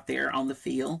were out there on the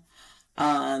field.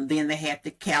 Then they had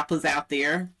the Kappas out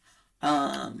there.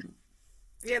 I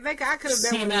could have done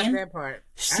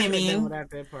without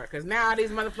that part. Because now all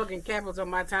these motherfucking Kappas on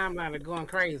my timeline are going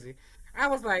crazy. I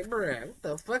was like, bruh, what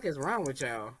the fuck is wrong with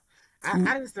y'all?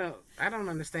 I just don't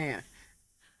understand.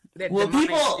 A lot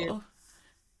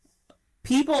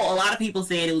of people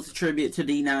said it was a tribute to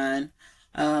D9.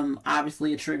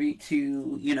 Obviously a tribute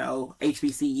to,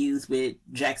 HBCUs with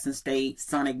Jackson State,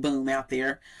 Sonic Boom out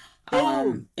there,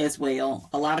 as well.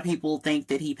 A lot of people think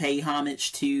that he paid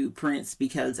homage to Prince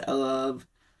because of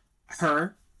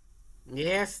her.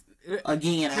 Yes.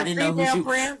 Again, I didn't know who she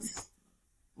Prince.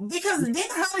 Because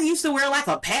didn't her used to wear like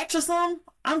a patch or something?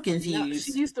 I'm confused. No,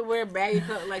 she used to wear baggy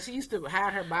clothes. Like, she used to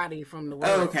hide her body from the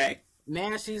world. Okay.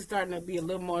 Now she's starting to be a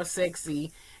little more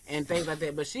sexy and things like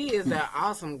that. But she is an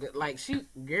awesome,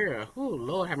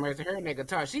 Lord have mercy, her and that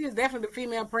guitar. She is definitely the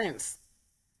female Prince.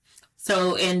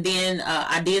 So, and then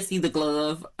I did see the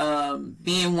glove.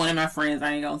 Being one of my friends,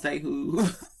 I ain't gonna say who.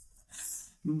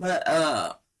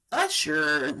 But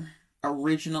Usher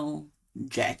original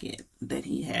jacket that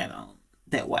he had on,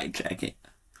 that white jacket.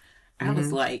 I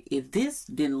was like, if this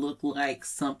didn't look like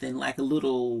something like a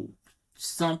little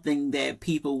something that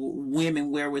women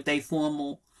wear with their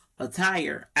formal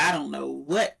attire. I don't know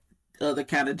what other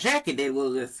kind of jacket it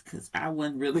was, because I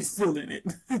wasn't really feeling it.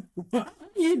 Why are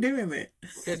you doing that?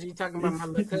 Because you talking about my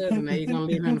little cousin, now you gonna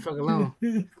leave him the fuck alone.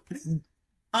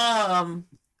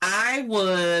 I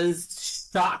was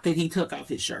shocked that he took off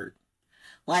his shirt.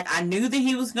 Like, I knew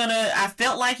that I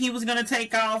felt like he was gonna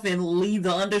take off and leave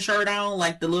the undershirt on,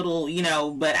 like the little,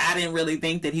 but I didn't really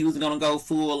think that he was gonna go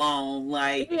full on,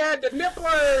 like. He had the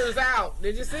nipplers out.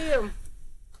 Did you see him?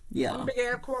 Yeah. Some big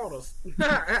ass quarters.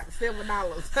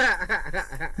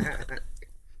 $7.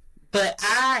 But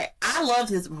I loved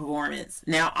his performance.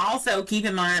 Now, also, keep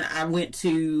in mind, I went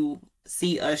to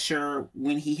see Usher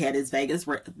when he had his Vegas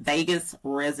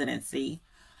residency.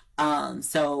 I'm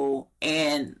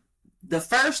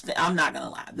not gonna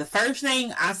lie. The first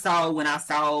thing I saw when I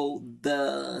saw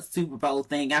the Super Bowl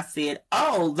thing, I said,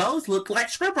 "Oh, those look like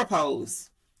stripper poles."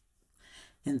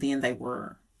 And then they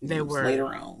were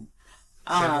later on.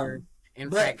 In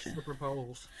fact, stripper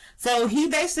poles. So he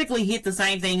basically hit the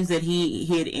same things that he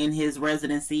hit in his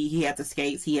residency. He had the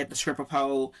skates, he had the stripper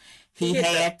pole, he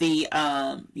had the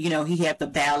he had the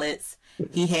ballads,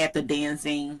 he had the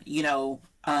dancing,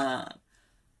 and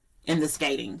the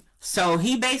skating. So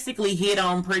he basically hit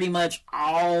on pretty much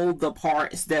all the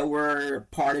parts that were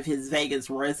part of his Vegas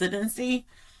residency.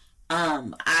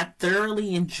 I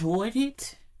thoroughly enjoyed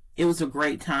it. It was a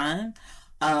great time.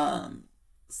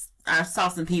 I saw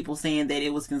some people saying that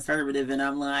it was conservative, and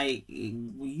I'm like,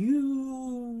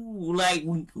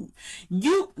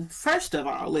 first of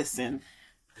all, listen.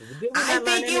 I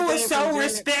think it was so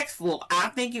respectful. I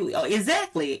think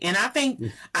exactly, and I think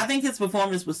his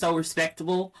performance was so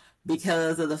respectable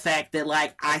because of the fact that,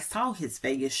 like, I saw his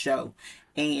Vegas show,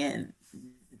 and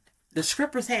the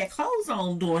strippers had clothes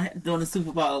on during the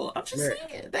Super Bowl. I'm just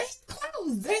saying, they had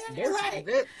clothes. They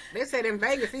said in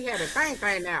Vegas he had a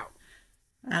thing out.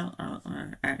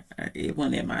 It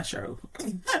wasn't at my show.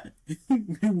 You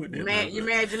mad you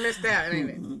missed out,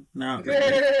 ain't it? No.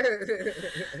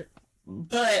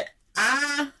 But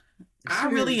I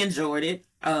really enjoyed it.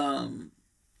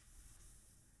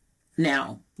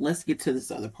 Now let's get to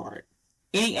this other part.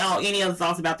 Any other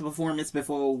thoughts about the performance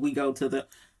before we go to the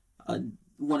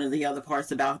one of the other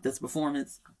parts about this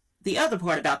performance? The other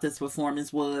part about this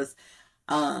performance was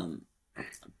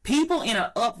people in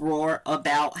an uproar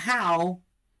about how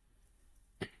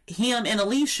him and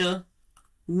Alicia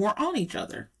were on each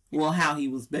other. Well, how he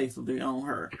was basically on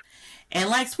her. And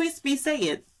like Sweet Spee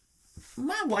said,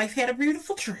 my wife had a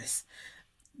beautiful dress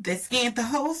that scanned the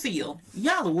whole field.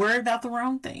 Y'all are worried about the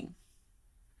wrong thing.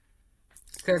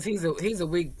 Because he's a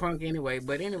weak punk anyway.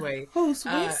 But anyway. Who's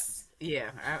Sweet?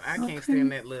 Yeah, I can't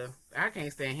stand that little. I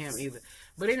can't stand him either.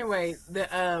 But anyway,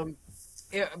 the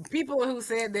people who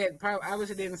said that probably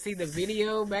obviously didn't see the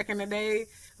video back in the day.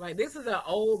 Like, this is an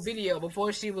old video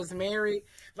before she was married.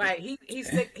 Like, he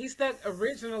stuck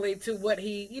originally to what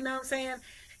he, you know what I'm saying?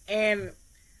 And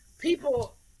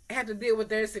people have to deal with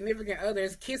their significant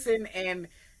others kissing and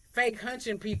fake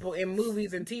hunching people in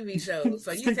movies and TV shows.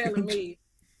 So you telling me,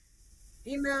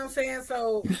 you know what I'm saying?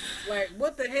 So, like,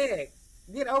 what the heck?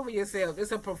 Get over yourself.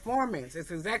 It's a performance.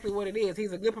 It's exactly what it is.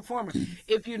 He's a good performer.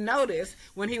 If you notice,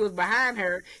 when he was behind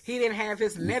her, he didn't have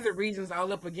his nether regions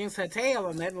all up against her tail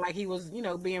or nothing, like he was,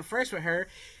 being fresh with her.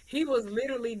 He was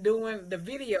literally doing the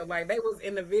video. Like, they was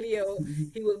in the video.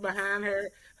 He was behind her,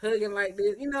 hugging like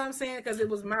this. You know what I'm saying? Because it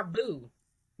was my boo.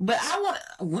 But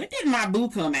when did my boo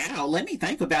come out? Let me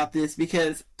think about this,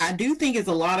 because I do think it's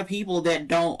a lot of people that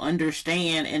don't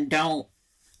understand and don't,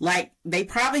 like, they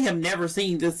probably have never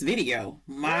seen this video.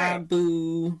 My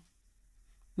boo.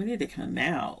 When did it come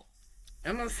out?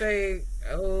 I'm going to say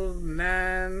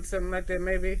 09, something like that,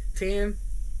 maybe 10.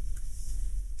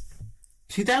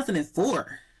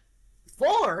 2004.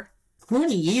 4?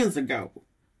 20 years ago.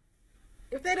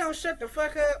 If they don't shut the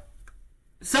fuck up.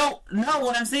 So, no,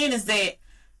 what I'm saying is that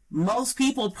most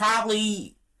people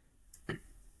probably,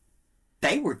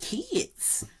 they were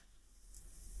kids.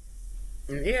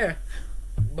 Yeah.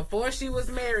 Before she was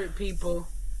married, people.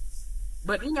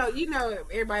 But you know,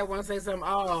 everybody want to say something.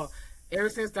 Oh, ever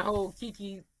since the whole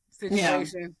Kiki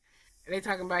situation, they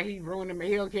talking about he ruined him.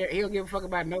 He don't care. He don't give a fuck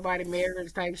about nobody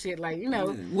marriage type shit. Like,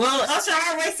 Well, Usher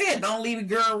always said, "Don't leave a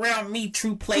girl around me,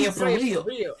 true player for real."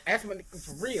 That's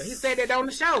for real. He said that on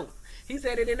the show. He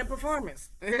said it in the performance.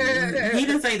 He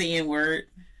didn't say the N word.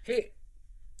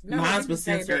 Mine was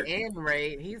censored. The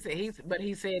N-raid. He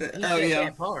said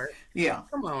that part. Yeah.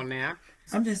 Come on now.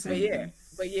 I'm just saying.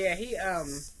 But yeah, he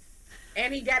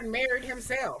and he got married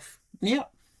himself. Yep.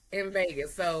 In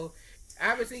Vegas, so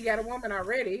obviously he got a woman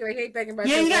already. Like, he ain't thinking about.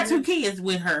 Yeah, he got 2 kids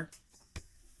with her.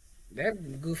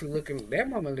 That goofy looking. That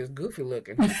woman is goofy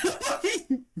looking.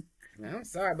 I'm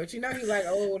sorry, but you know he like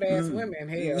old ass women.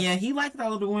 Hell, yeah, he liked the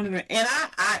older women, and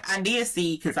I did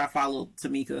see because I followed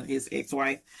Tamika, his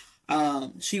ex-wife.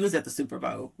 She was at the Super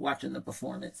Bowl watching the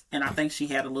performance, and I think she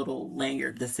had a little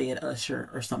lanyard that said Usher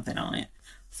or something on it.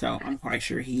 So I'm quite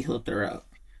sure he hooked her up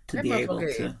to that be able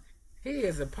to. he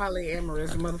is a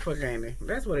polyamorous motherfucker, ain't he?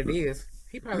 That's what it is.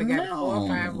 He probably got 4 or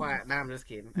 5 wives. Nah, I'm just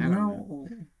kidding. I don't know.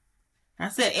 I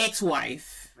said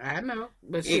ex-wife. I know,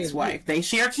 but ex-wife. They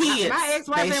share kids. My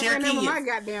ex-wife they share never kids. my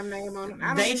goddamn name on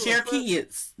it. They share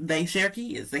kids. They share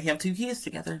kids. They have 2 kids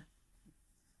together.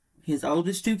 His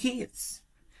oldest 2 kids.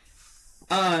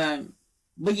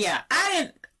 But yeah,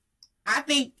 I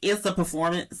think it's a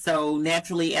performance. So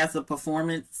naturally, as a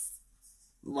performance,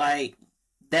 like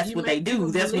that's what they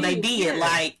do. That's what they did. Yeah.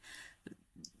 Like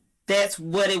that's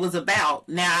what it was about.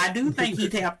 Now I do think he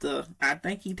tapped her. I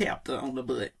think he tapped her on the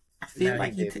butt. I feel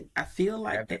like he. I feel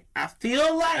like.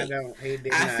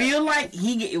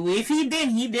 If he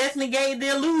didn't, he definitely gave the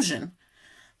illusion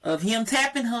of him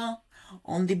tapping her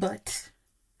on the butt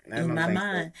in my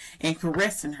mind and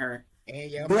caressing her.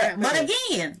 But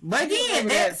again,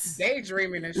 that's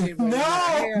daydreaming and shit.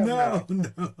 No.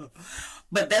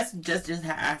 But that's just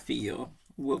how I feel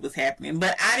what was happening.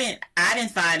 But I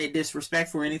didn't find it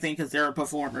disrespectful or anything because they're a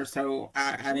performer, so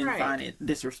I didn't find it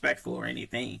disrespectful or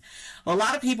anything. A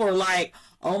lot of people are like,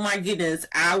 "Oh my goodness,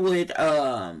 I would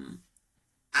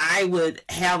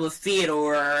have a fit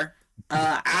or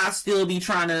I'll still be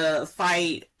trying to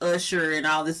fight Usher and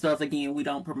all this stuff." Again, we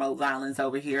don't promote violence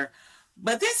over here.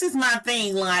 But this is my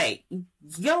thing, like,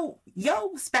 yo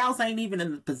spouse ain't even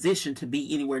in the position to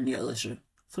be anywhere near Usher.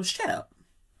 So shut up.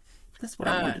 That's what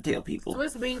I want to tell people.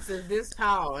 Swiss Beats is this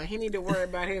tall, and he need to worry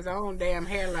about his own damn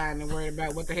hairline and worry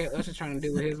about what the hell Usher trying to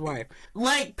do with his wife.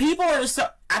 Like, people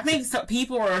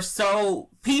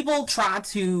try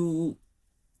to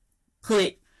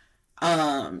put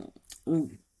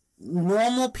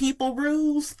normal people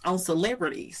rules on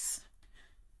celebrities.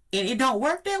 And it don't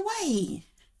work that way.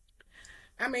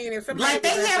 I mean, if like they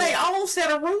have their own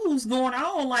set of rules going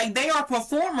on, like they are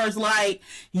performers. Like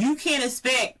you can't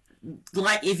expect,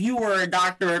 like if you were a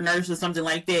doctor or nurse or something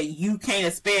like that, you can't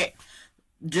expect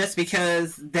just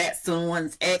because that's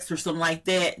someone's ex or something like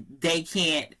that, they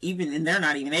can't even, and they're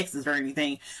not even exes or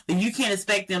anything. But you can't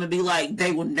expect them to be like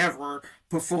they will never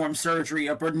perform surgery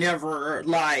or never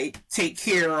like take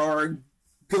care or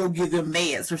go give them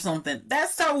meds or something.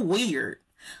 That's so weird.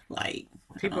 Like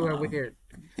people are weird.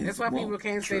 That's why people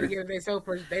can't stay together. They so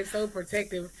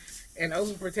protective and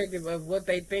overprotective of what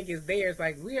they think is theirs.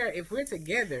 Like if we're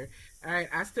together, all right,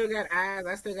 I still got eyes,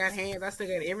 I still got hands, I still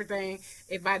got everything.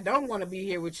 If I don't want to be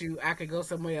here with you, I could go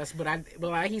somewhere else. But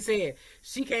like he said,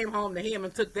 she came home to him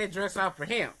and took that dress off for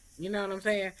him. You know what I'm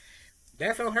saying?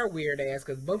 That's on her weird ass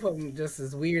because both of them just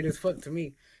as weird as fuck to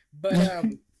me. But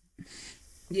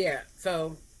yeah,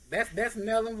 so that's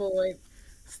null and void.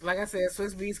 Like I said,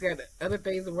 Swiss Beats got other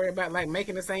things to worry about, like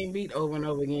making the same beat over and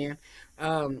over again.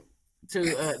 Then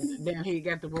he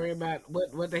got to worry about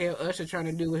what the hell Usher trying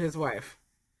to do with his wife.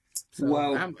 So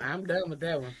I'm done with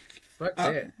that one. Fuck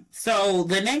that. So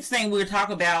the next thing we'll talk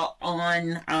about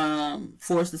on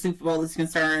for the Super Bowl is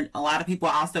concerned, a lot of people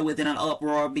are also within an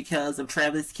uproar because of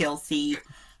Travis Kelce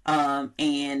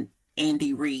and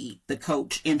Andy Reid, the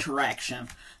coach interaction.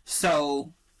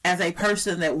 So as a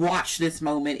person that watched this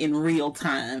moment in real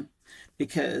time,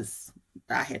 because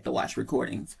I had to watch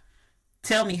recordings,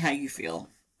 tell me how you feel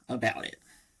about it.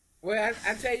 Well,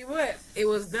 I tell you what, it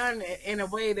was done in a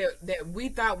way that we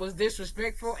thought was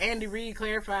disrespectful. Andy Reid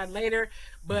clarified later,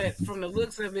 but from the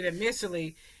looks of it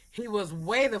initially, he was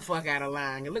way the fuck out of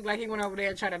line. It looked like he went over there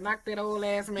and tried to knock that old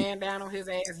ass man down on his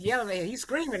ass, yelling at him. He's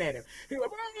screaming at him. He was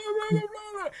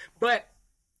like, but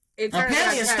it turned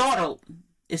out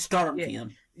it startled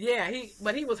him. Yeah,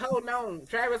 he was holding on.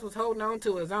 Travis was holding on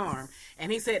to his arm,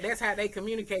 and he said that's how they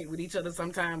communicate with each other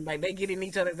sometimes. Like they get in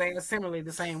each other's ass similarly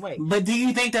the same way. But do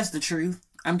you think that's the truth?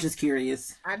 I'm just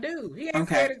curious. I do. He ain't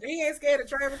scared of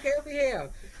Travis Kelce. Hell,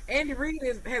 Andy Reid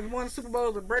has won Super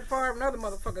Bowls with Brett Favre and other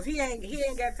motherfuckers. He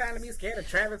ain't got time to be scared of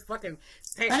Travis fucking.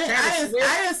 I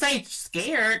didn't say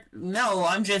scared. No,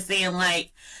 I'm just saying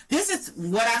like this is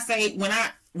what I say when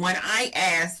I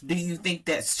ask, do you think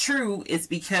that's true? It's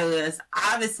because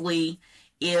obviously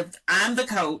if I'm the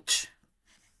coach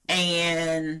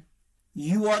and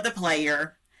you are the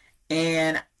player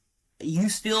and you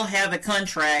still have a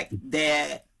contract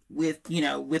that with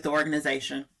the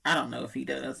organization. I don't know if he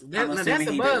does. That's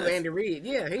above Andy Reid.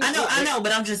 Yeah, I know,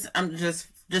 but I'm just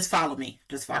follow me.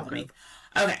 Just follow me.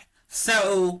 Okay,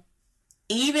 so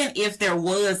even if there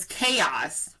was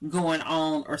chaos going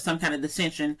on or some kind of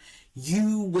dissension,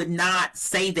 you would not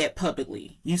say that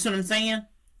publicly. You see what I'm saying?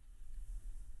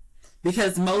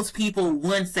 Because most people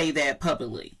wouldn't say that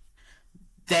publicly.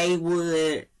 They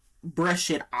would brush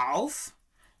it off,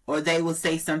 or they would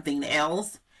say something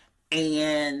else,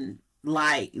 and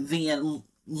like then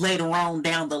later on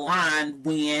down the line,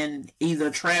 when either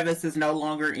Travis is no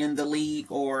longer in the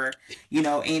league, or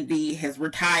Andy has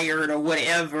retired or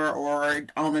whatever, or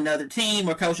on another team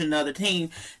or coaching another team,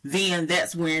 then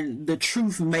that's when the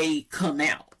truth may come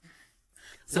out.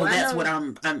 So that's what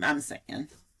I'm saying.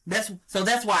 That's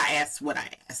why I asked what I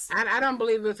asked. I don't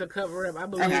believe it's a cover up. I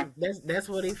believe that's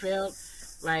what he felt.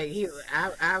 Like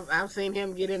I've seen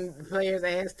him get in players'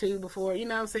 ass too before. You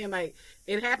know what I'm saying? Like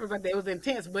it happens like that. It was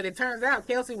intense, but it turns out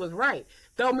Kelsey was right.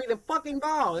 Throw me the fucking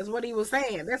ball is what he was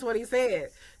saying. That's what he said.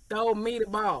 Throw me the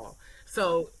ball.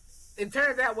 So it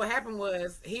turns out what happened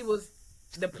was he was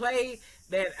the play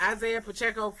that Isaiah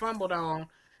Pacheco fumbled on.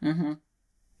 Mm-hmm.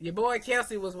 Your boy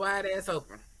Kelsey was wide ass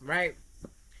open, right?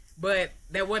 But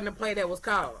that wasn't a play that was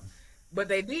called. But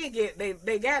they did get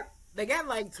they got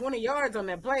like 20 yards on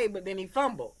that play, but then he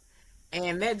fumbled.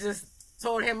 And that just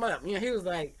tore him up. He was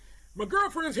like, my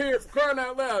girlfriend's here for crying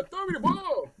out loud. Throw me the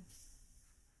ball.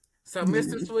 So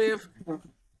Mr.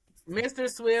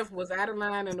 Swift was out of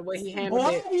line in the way he handled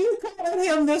it. Why are you calling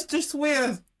him Mr.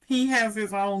 Swift? He has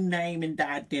his own name and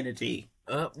identity.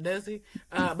 Does he?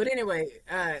 But anyway,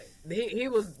 he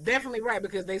was definitely right,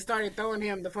 because they started throwing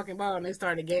him the fucking ball and they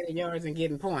started gaining yards and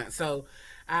getting points. So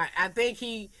I think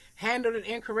he handled it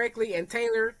incorrectly. And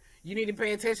Taylor, you need to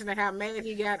pay attention to how mad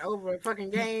he got over a fucking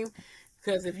game,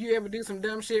 because if you ever do some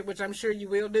dumb shit, which I'm sure you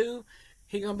will do,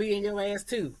 he gonna be in your ass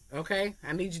too. Okay,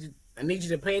 I need you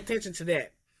to pay attention to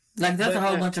that. Like there's a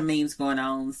whole bunch of memes going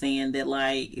on saying that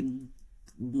like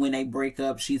when they break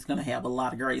up, she's gonna have a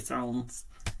lot of great songs.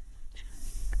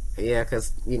 Yeah,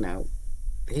 because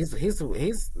he's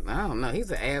I don't know,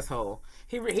 he's an asshole.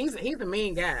 He's a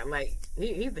mean guy. Like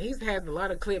he's had a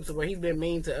lot of clips where he's been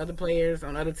mean to other players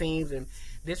on other teams and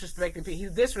disrespecting people.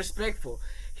 He's disrespectful.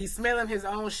 He's smelling his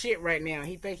own shit right now.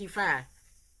 He think he fine,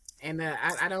 and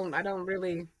I don't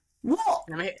really. Well,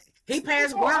 I mean, he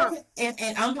passed ground.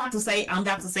 And I'm about to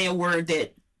say a word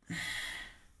that.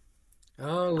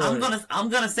 Oh, Lord. I'm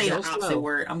gonna say the opposite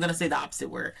word. I'm gonna say the opposite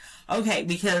word. Okay,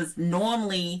 because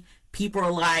normally people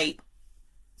are like,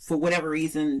 for whatever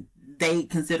reason, they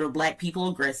consider black people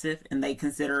aggressive and they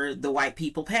consider the white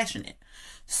people passionate.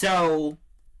 So,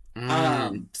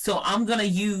 so I'm gonna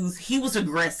use he was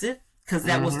aggressive because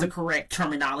that was the correct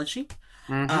terminology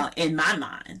in my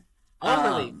mind.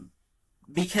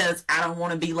 Because I don't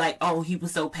want to be like, oh, he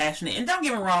was so passionate. And don't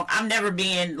get me wrong, I've never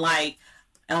been like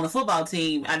on a football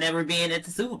team. I've never been at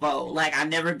the Super Bowl. Like I've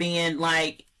never been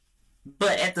like,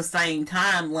 but at the same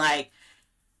time, like,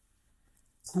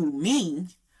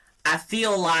 I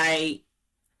feel like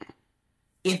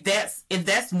if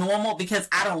that's normal, because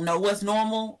I don't know what's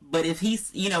normal, but if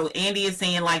he's, Andy is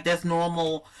saying like that's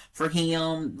normal for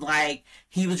him, like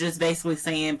he was just basically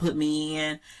saying put me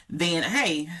in, then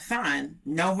hey, fine,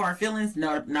 no hard feelings,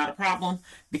 not a problem,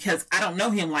 because I don't know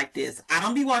him like this. I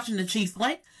don't be watching the Chiefs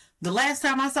play. The last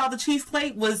time I saw the Chiefs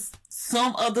play was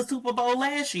some of the Super Bowl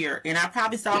last year, and I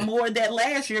probably saw more of that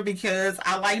last year because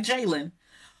I like Jalen,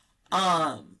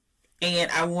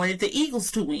 and I wanted the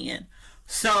Eagles to win.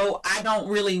 So I don't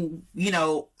really,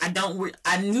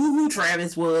 I knew who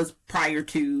Travis was prior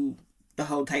to the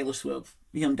whole Taylor Swift,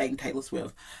 him dating Taylor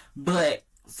Swift. But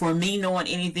for me knowing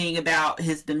anything about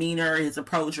his demeanor, his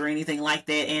approach, or anything like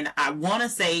that, and I want to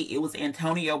say it was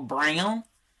Antonio Brown.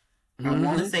 I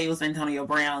want to say it was Antonio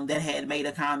Brown that had made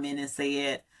a comment and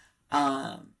said,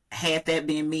 had that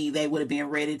been me, they would have been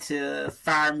ready to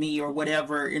fire me or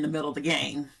whatever in the middle of the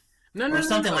game.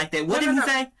 Something like that. What did he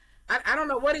say? I don't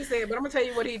know what he said, but I'm going to tell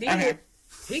you what he did. Okay.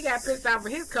 He got pissed off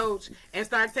at his coach and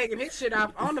started taking his shit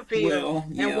off on the field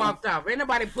and walked off. Ain't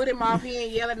nobody put him off. He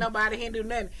ain't yell at nobody. He didn't do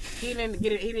nothing. He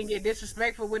didn't get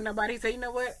disrespectful with nobody. He said, you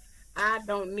know what? I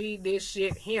don't need this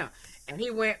shit here. And he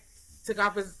took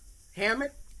off his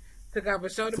helmet, took off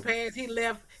his shoulder pads. He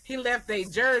left a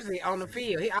jersey on the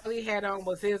field. All he had on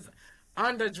was his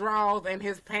underdrawers and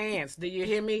his pants. Do you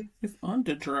hear me? His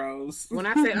underdrawers. When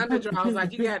I say underdrawers,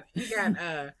 like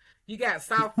you got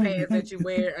soft pads that you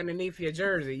wear underneath your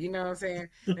jersey. You know what I'm saying?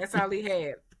 That's all he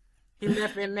had. He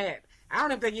left in that. I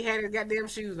don't even think he had his goddamn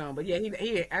shoes on. But yeah,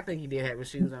 I think he did have his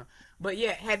shoes on. But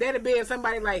yeah, had that been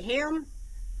somebody like him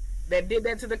that did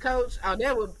that to the coach,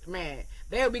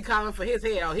 they would be calling for his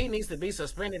head. Oh, he needs to be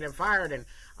suspended and fired and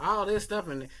all this stuff.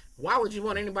 And why would you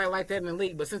want anybody like that in the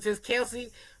league? But since it's Kelsey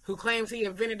who claims he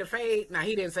invented the fade, now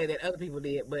he didn't say that, other people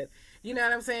did, but You know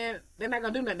what I'm saying? They're not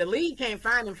gonna do nothing. The league can't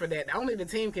find him for that. Only the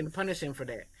team can punish him for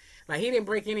that. Like, he didn't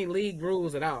break any league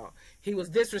rules at all. He was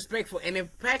disrespectful. And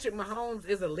if Patrick Mahomes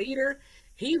is a leader,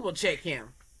 he will check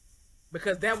him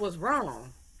because that was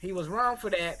wrong. He was wrong for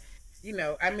that. You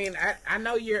know, I mean, I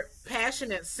know you're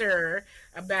passionate, sir,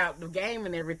 about the game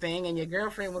and everything, and your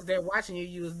girlfriend was there watching you.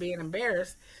 You was being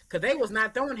embarrassed because they was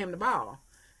not throwing him the ball.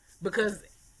 Because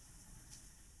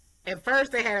at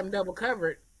first they had him double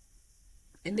covered,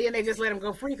 and then they just let him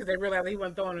go free because they realized he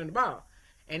wasn't throwing him the ball.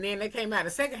 And then they came out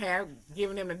the second half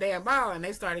giving him the damn ball, and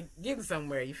they started getting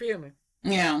somewhere. You feel me?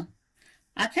 Yeah.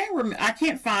 I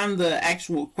can't find the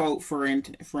actual quote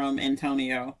from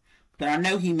Antonio, but I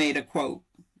know he made a quote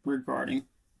regarding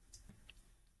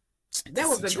that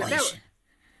was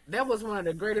that was one of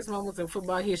the greatest moments in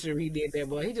football history. He did that,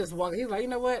 boy. He just walked. He's like, you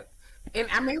know what? And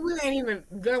I mean, we ain't even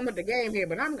done with the game here,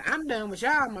 but I'm done with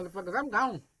y'all, motherfuckers. I'm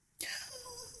gone.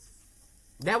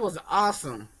 That was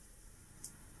awesome.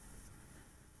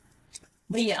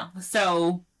 But yeah,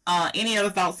 so any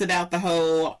other thoughts about the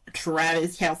whole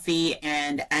Travis Kelce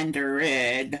and Under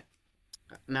Red?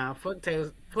 Nah, fuck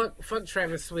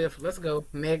Travis Swift. Let's go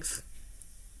next.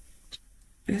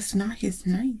 It's not his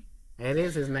name. It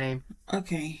is his name.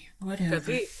 Okay, whatever.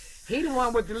 Cause he the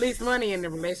one with the least money in the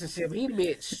relationship. He the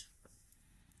bitch.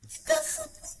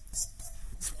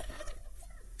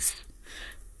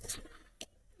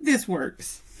 This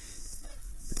works.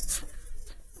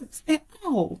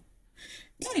 Oh.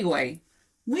 Anyway,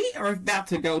 we are about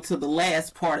to go to the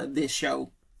last part of this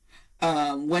show.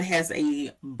 What has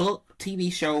a book,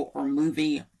 TV show, or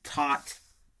movie taught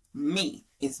me?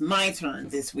 It's my turn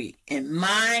this week. And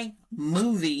my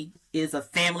movie is A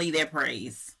Family That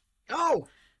Prays. Oh!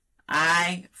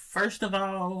 First of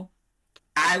all,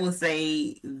 I would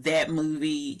say that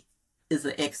movie is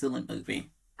an excellent movie.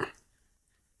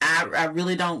 I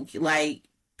really don't like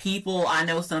people. I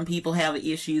know some people have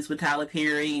issues with Tyler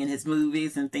Perry and his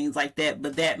movies and things like that,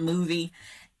 but that movie,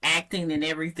 acting and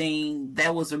everything,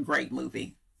 that was a great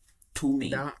movie to me.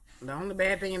 The only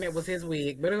bad thing in it was his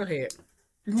wig, but go ahead.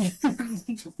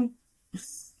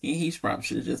 He probably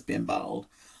should have just been bald.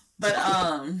 But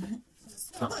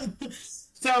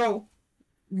so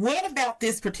what about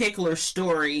this particular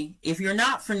story? If you're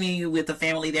not familiar with The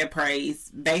Family That Prays,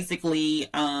 basically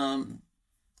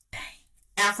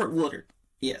Alfred Woodard,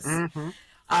 yes.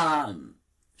 Mm-hmm.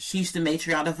 She's the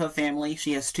matriarch of her family.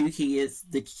 She has 2 kids.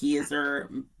 The kids are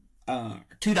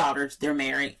 2 daughters. They're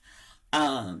married.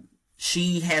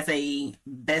 She has a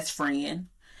best friend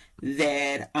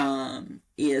that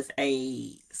is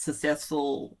a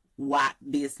successful white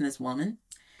businesswoman,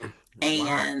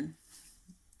 and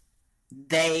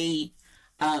they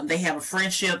have a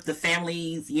friendship. The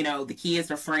families, the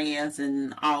kids are friends,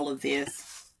 and all of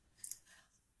this.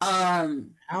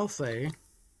 I'll say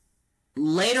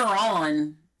later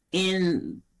on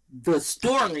in the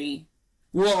story,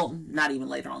 well, not even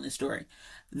later on in the story,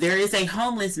 there is a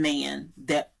homeless man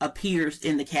that appears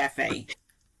in the cafe.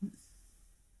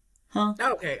 Huh?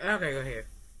 Okay, go ahead.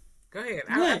 Go ahead.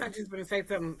 I thought you were going to say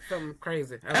something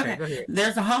crazy. Okay, go ahead.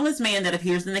 There's a homeless man that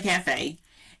appears in the cafe,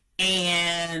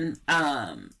 and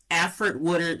Alfred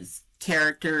Woodard's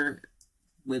character,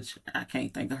 which I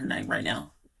can't think of her name right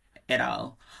now at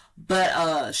all,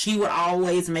 but she would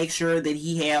always make sure that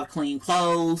he have clean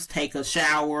clothes, take a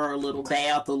shower, a little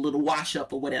bath, a little wash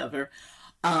up or whatever,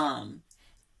 have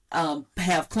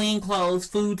clean clothes,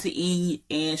 food to eat,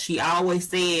 and she always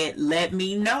said, let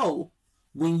me know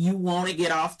when you want to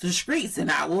get off the streets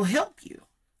and I will help you.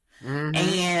 Mm-hmm.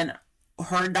 And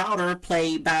her daughter,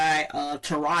 played by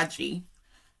Taraji,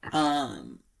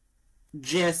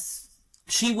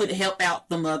 she would help out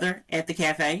the mother at the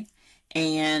cafe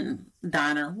and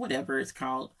diner, whatever it's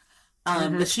called.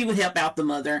 But she would help out the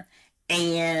mother,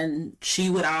 and she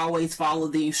would always follow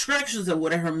the instructions of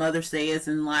what her mother says,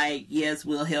 and like, yes,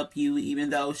 we'll help you, even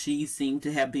though she seemed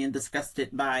to have been disgusted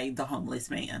by the homeless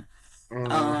man.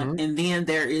 Mm-hmm. And then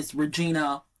there is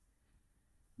Regina.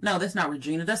 No, that's not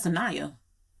Regina. That's Sanaya.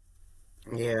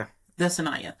 Yeah. That's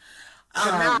Sanaya.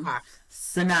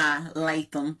 Sanaa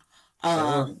Latham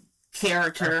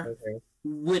character,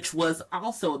 which was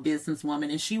also a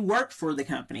businesswoman, and she worked for the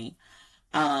company.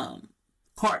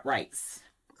 Cartwrights,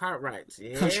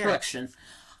 yeah. Construction.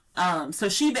 So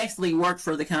she basically worked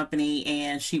for the company,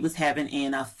 and she was having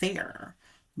an affair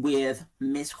with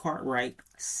Miss Cartwright's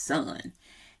son.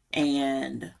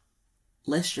 And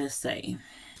let's just say,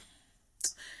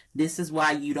 this is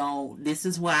why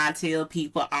I tell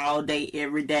people all day,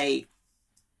 every day,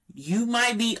 you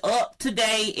might be up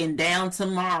today and down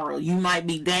tomorrow. You might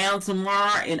be down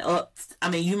tomorrow and up.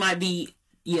 You might be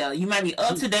Yeah, you might be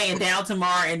up today and down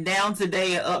tomorrow, and down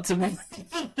today and up tomorrow.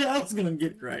 I was gonna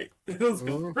get it right. It was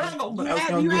gonna struggle, but I was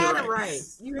gonna get it right.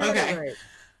 You had it right.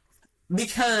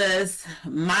 Because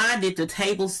mine did the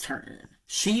tables turn.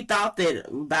 She thought that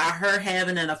by her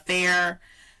having an affair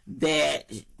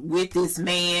that with this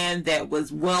man that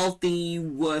was wealthy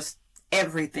was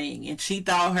everything, and she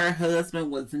thought her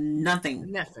husband was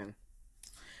nothing. Nothing.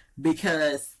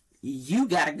 Because you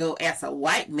gotta go ask a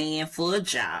white man for a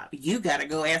job. You gotta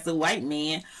go ask a white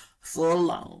man for a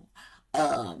loan.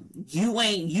 You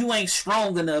ain't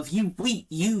strong enough. You weak.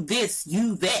 You this.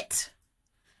 You that.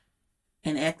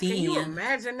 And at the end, can you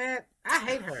imagine that? I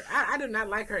hate her. I do not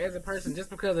like her as a person just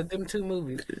because of them two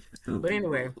movies. But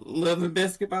anyway, Love and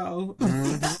Basketball.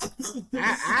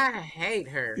 I hate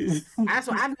her.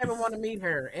 I never want to meet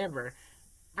her ever.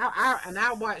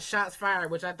 I watched Shots Fired,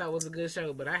 which I thought was a good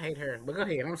show, but I hate her. But go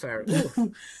ahead, I'm sorry.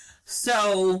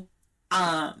 So,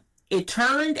 it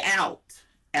turned out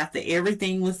after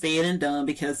everything was said and done,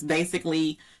 because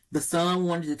basically the son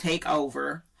wanted to take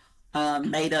over,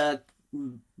 made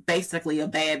basically a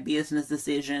bad business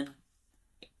decision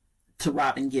to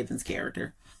Robin Givens'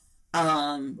 character.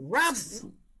 Robin.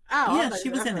 Oh, yeah, she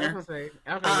was in there. Okay,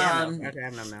 I know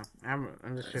now. I'm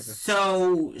just tripping.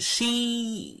 So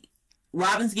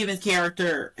Robin Givens'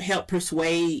 character helped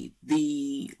persuade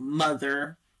the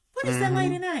mother. What is that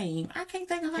lady name? I can't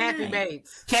think of her name.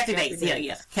 Kathy Bates.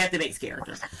 Yeah. Kathy Bates'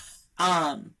 character.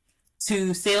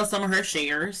 To sell some of her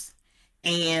shares.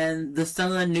 And the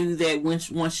son knew that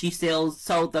once she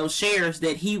sold those shares,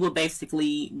 that he would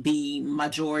basically be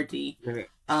majority.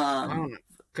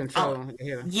 Control.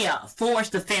 Yeah, far as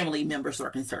the family members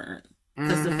are concerned.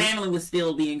 Because the family would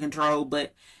still be in control,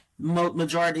 but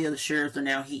majority of the shares are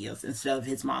now his instead of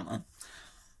his mama.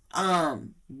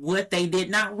 What they did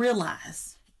not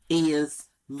realize is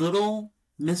little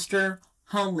Mr.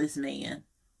 Homeless Man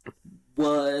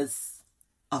was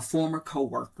a former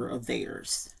co-worker of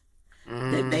theirs.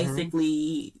 That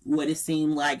basically, what it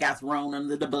seemed like, got thrown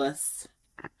under the bus.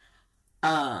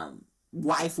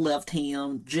 Wife left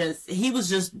him. He was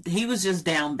just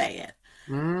down bad.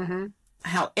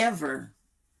 However,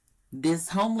 this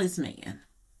homeless man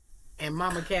and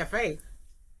Mama Cafe.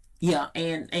 Yeah,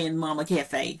 and Mama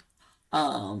Cafe,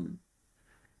 were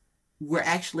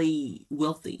actually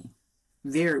wealthy,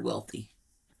 very wealthy.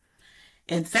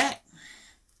 In fact,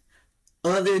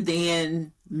 other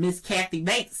than Miss Kathy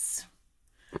Bates,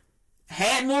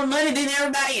 had more money than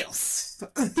everybody else.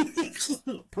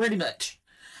 Pretty much.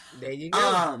 There you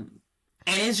go. And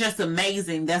it's just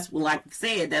amazing. That's, like I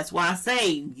said, that's why I say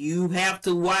you have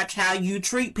to watch how you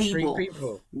treat people.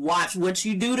 Watch what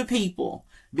you do to people.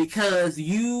 Because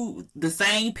the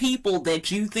same people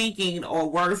that you thinking are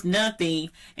worth nothing.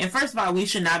 And first of all, we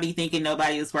should not be thinking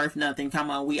nobody is worth nothing. Come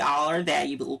on, we all are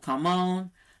valuable. Come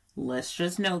on. Let's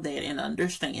just know that and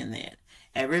understand that.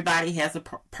 Everybody has a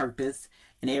purpose.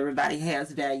 And everybody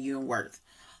has value and worth.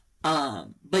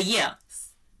 But yeah,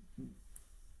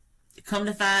 come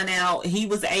to find out, he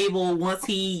was able, once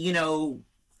he,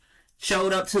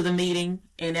 showed up to the meeting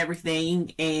and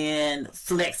everything and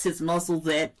flexed his muscles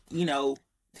that,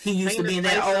 he used to be in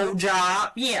that old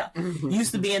job. Yeah.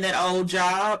 Used to be in that old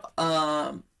job,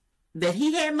 that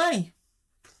he had money.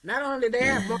 Not only did they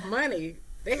have more money,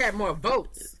 they had more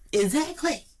votes.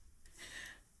 Exactly.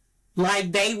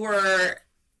 Like they were...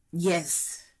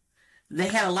 Yes, they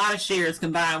had a lot of shares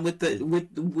combined with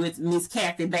Miss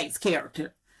Kathy Bates'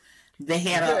 character. They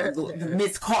had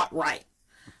Miss Cartwright.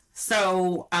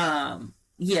 So,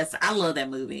 yes, I love that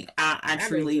movie. I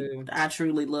truly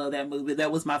love that movie. That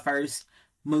was my first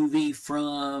movie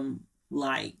from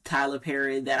like Tyler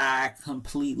Perry that I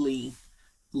completely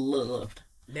loved.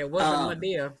 There wasn't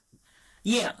Madea.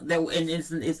 Yeah, and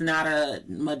it's not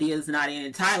Madea's not in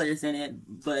it. Tyler's in it,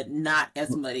 but not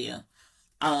as Madea.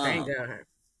 Thank God.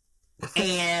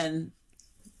 And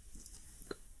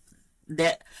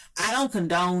that I don't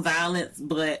condone violence,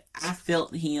 but I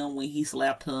felt him when he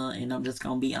slapped her, and I'm just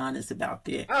gonna be honest about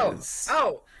that.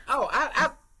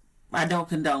 I don't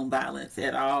condone violence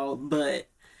at all, but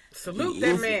salute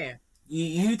that man.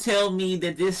 You tell me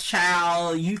that this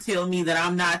child, you tell me that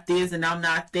I'm not this and I'm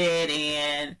not that,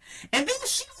 and then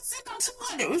she was sitting on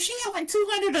 $200. She had like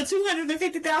 $200 or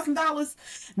 $250,000,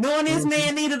 knowing this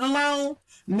man needed a loan.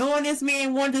 Knowing this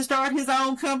man wanted to start his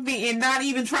own company and not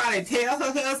even trying to tell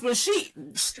her husband,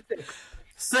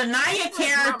 Sanaya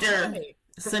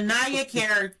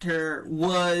character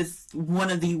was one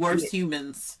of the worst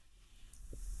humans.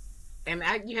 And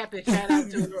you have to shout out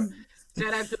to her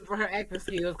for her acting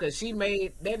skills, because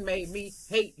that made me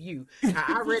hate you.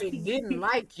 I already didn't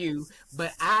like you,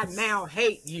 but I now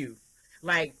hate you.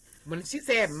 Like, when she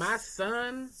said my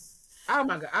son, oh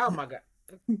my god,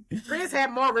 Chris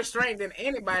had more restraint than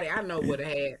anybody I know would have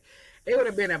had. It would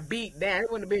have been a beat down.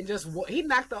 It wouldn't have been just he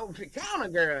knocked over the counter,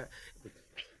 girl.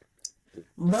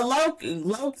 But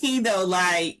low key though,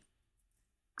 like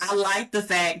I like the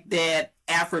fact that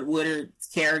Alfred Woodard's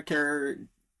character,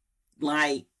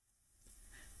 like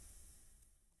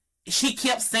she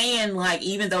kept saying, like,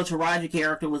 even though Taraji's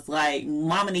character was like,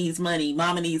 "Mama needs money,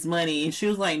 Mama needs money," and she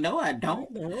was like, "No, I don't."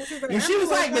 And she was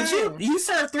like, "But you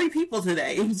served 3 people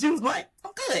today," and she was like,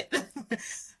 "I'm good."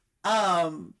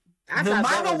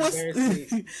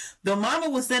 The mama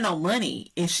was sent on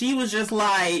money, and she was just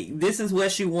like, this is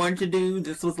what she wanted to do.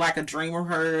 This was like a dream of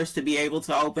hers to be able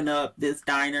to open up this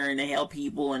diner and to help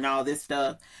people and all this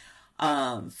stuff.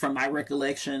 From my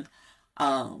recollection,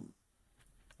 and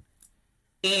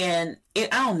I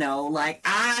don't know, like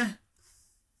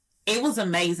it was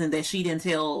amazing that she didn't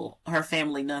tell her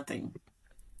family nothing.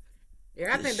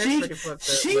 Yeah, I think that's pretty fucked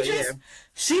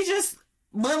up.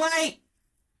 But like,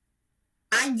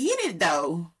 I get it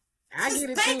though. I get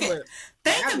it too.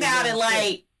 Think about it,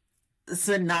 like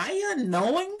Sanaya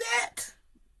knowing that.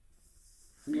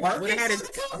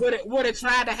 Would have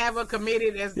tried to have her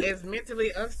committed as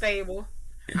mentally unstable,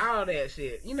 all that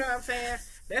shit. You know what I'm saying?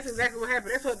 That's exactly what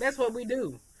happened. That's what we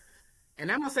do.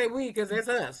 And I'm gonna say we because that's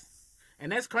us,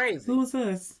 and that's crazy. Who's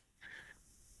us?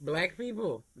 Black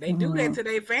people. They do that to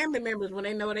their family members when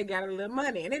they know they got a little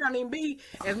money, and it don't even be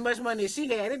as much money as she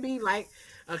had. It'd be like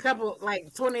a couple,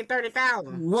 like 20,000,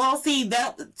 30,000. Well, see,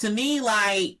 that to me,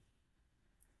 like,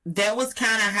 that was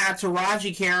kind of how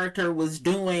Taraji character was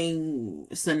doing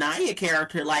Sanaya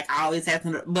character, like always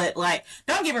asking her. But like,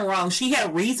 don't get me wrong, she had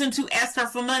a reason to ask her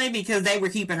for money because they were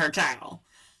keeping her child,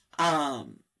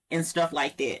 and stuff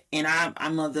like that. And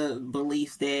I'm of the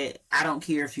belief that I don't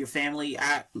care if your family,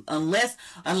 unless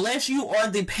you are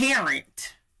the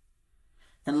parent,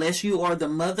 unless you are the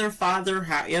mother, father,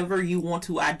 however you want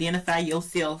to identify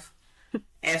yourself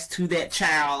as to that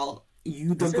child,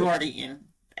 you the guardian.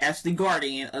 As the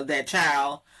guardian of that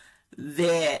child,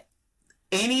 that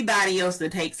anybody else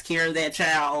that takes care of that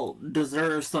child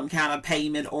deserves some kind of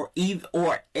payment, or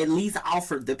at least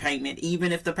offered the payment.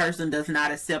 Even if the person does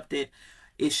not accept it,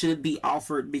 it should be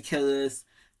offered because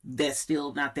that's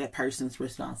still not that person's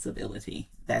responsibility.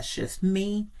 That's just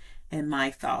me and my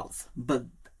thoughts, but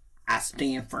I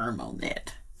stand firm on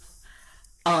that.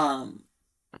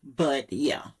 But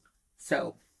yeah,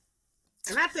 so.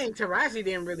 And I think Taraji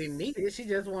didn't really need it. She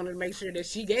just wanted to make sure that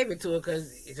she gave it to her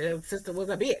because her sister was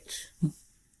a bitch.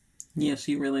 Yeah,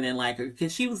 she really didn't like her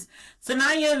because she was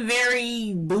Sanaya,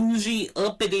 very bougie,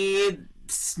 uppity,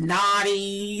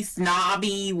 snobby,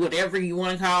 whatever you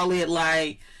want to call it.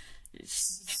 Like,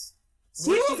 she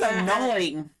was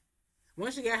annoying.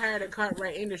 Once she got hired at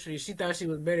Cartwright Industries, she thought she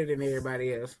was better than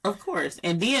everybody else. Of course.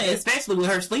 And then, especially with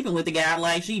her sleeping with the guy,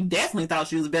 like, she definitely thought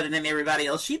she was better than everybody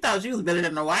else. She thought she was better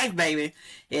than her wife, baby,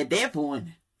 at that point.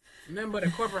 Nothing but a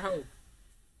corporate hoe.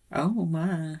 Oh,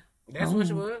 my. That's what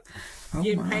she was.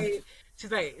 Getting paid.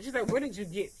 She's like, where did you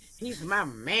get? He's my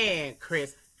man,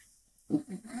 Chris.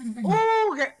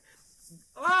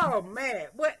 Oh, man.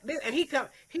 What? And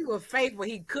he was faithful.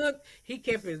 He cooked. He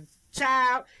kept his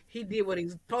child. He did what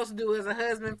he's supposed to do as a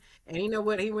husband, and you know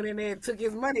what? He went in there and took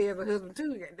his money as a husband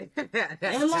too.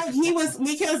 And like he was,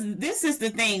 because this is the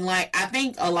thing. Like, I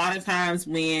think a lot of times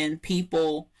when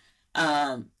people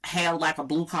have like a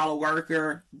blue collar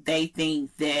worker, they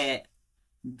think that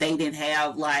they didn't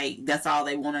have, like, that's all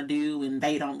they want to do, and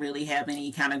they don't really have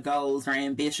any kind of goals or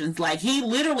ambitions. Like, he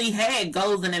literally had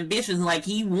goals and ambitions. Like,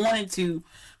 he wanted to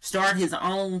start his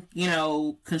own,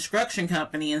 construction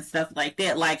company and stuff like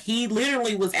that. Like, he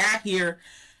literally was out here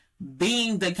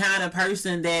being the kind of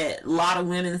person that a lot of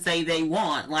women say they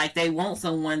want. Like, they want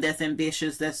someone that's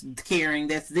ambitious, that's caring,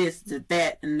 that's this,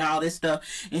 that, and all this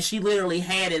stuff. And she literally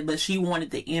had it, but she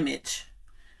wanted the image.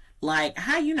 Like,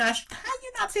 how you not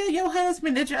tell your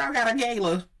husband that y'all got a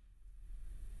gala?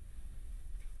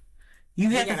 You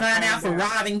had to find out for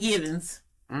Robin Givens.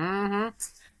 Mm-hmm.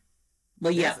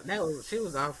 But yeah, she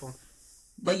was awful.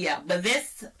 But yeah,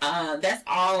 that's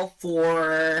all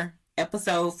for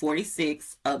episode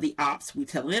 46 of The Ops. We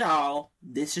telling it all.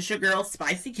 This is your girl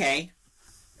Spicy K.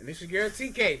 And this is your girl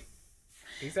TK.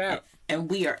 Peace out. And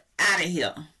we are out of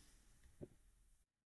here.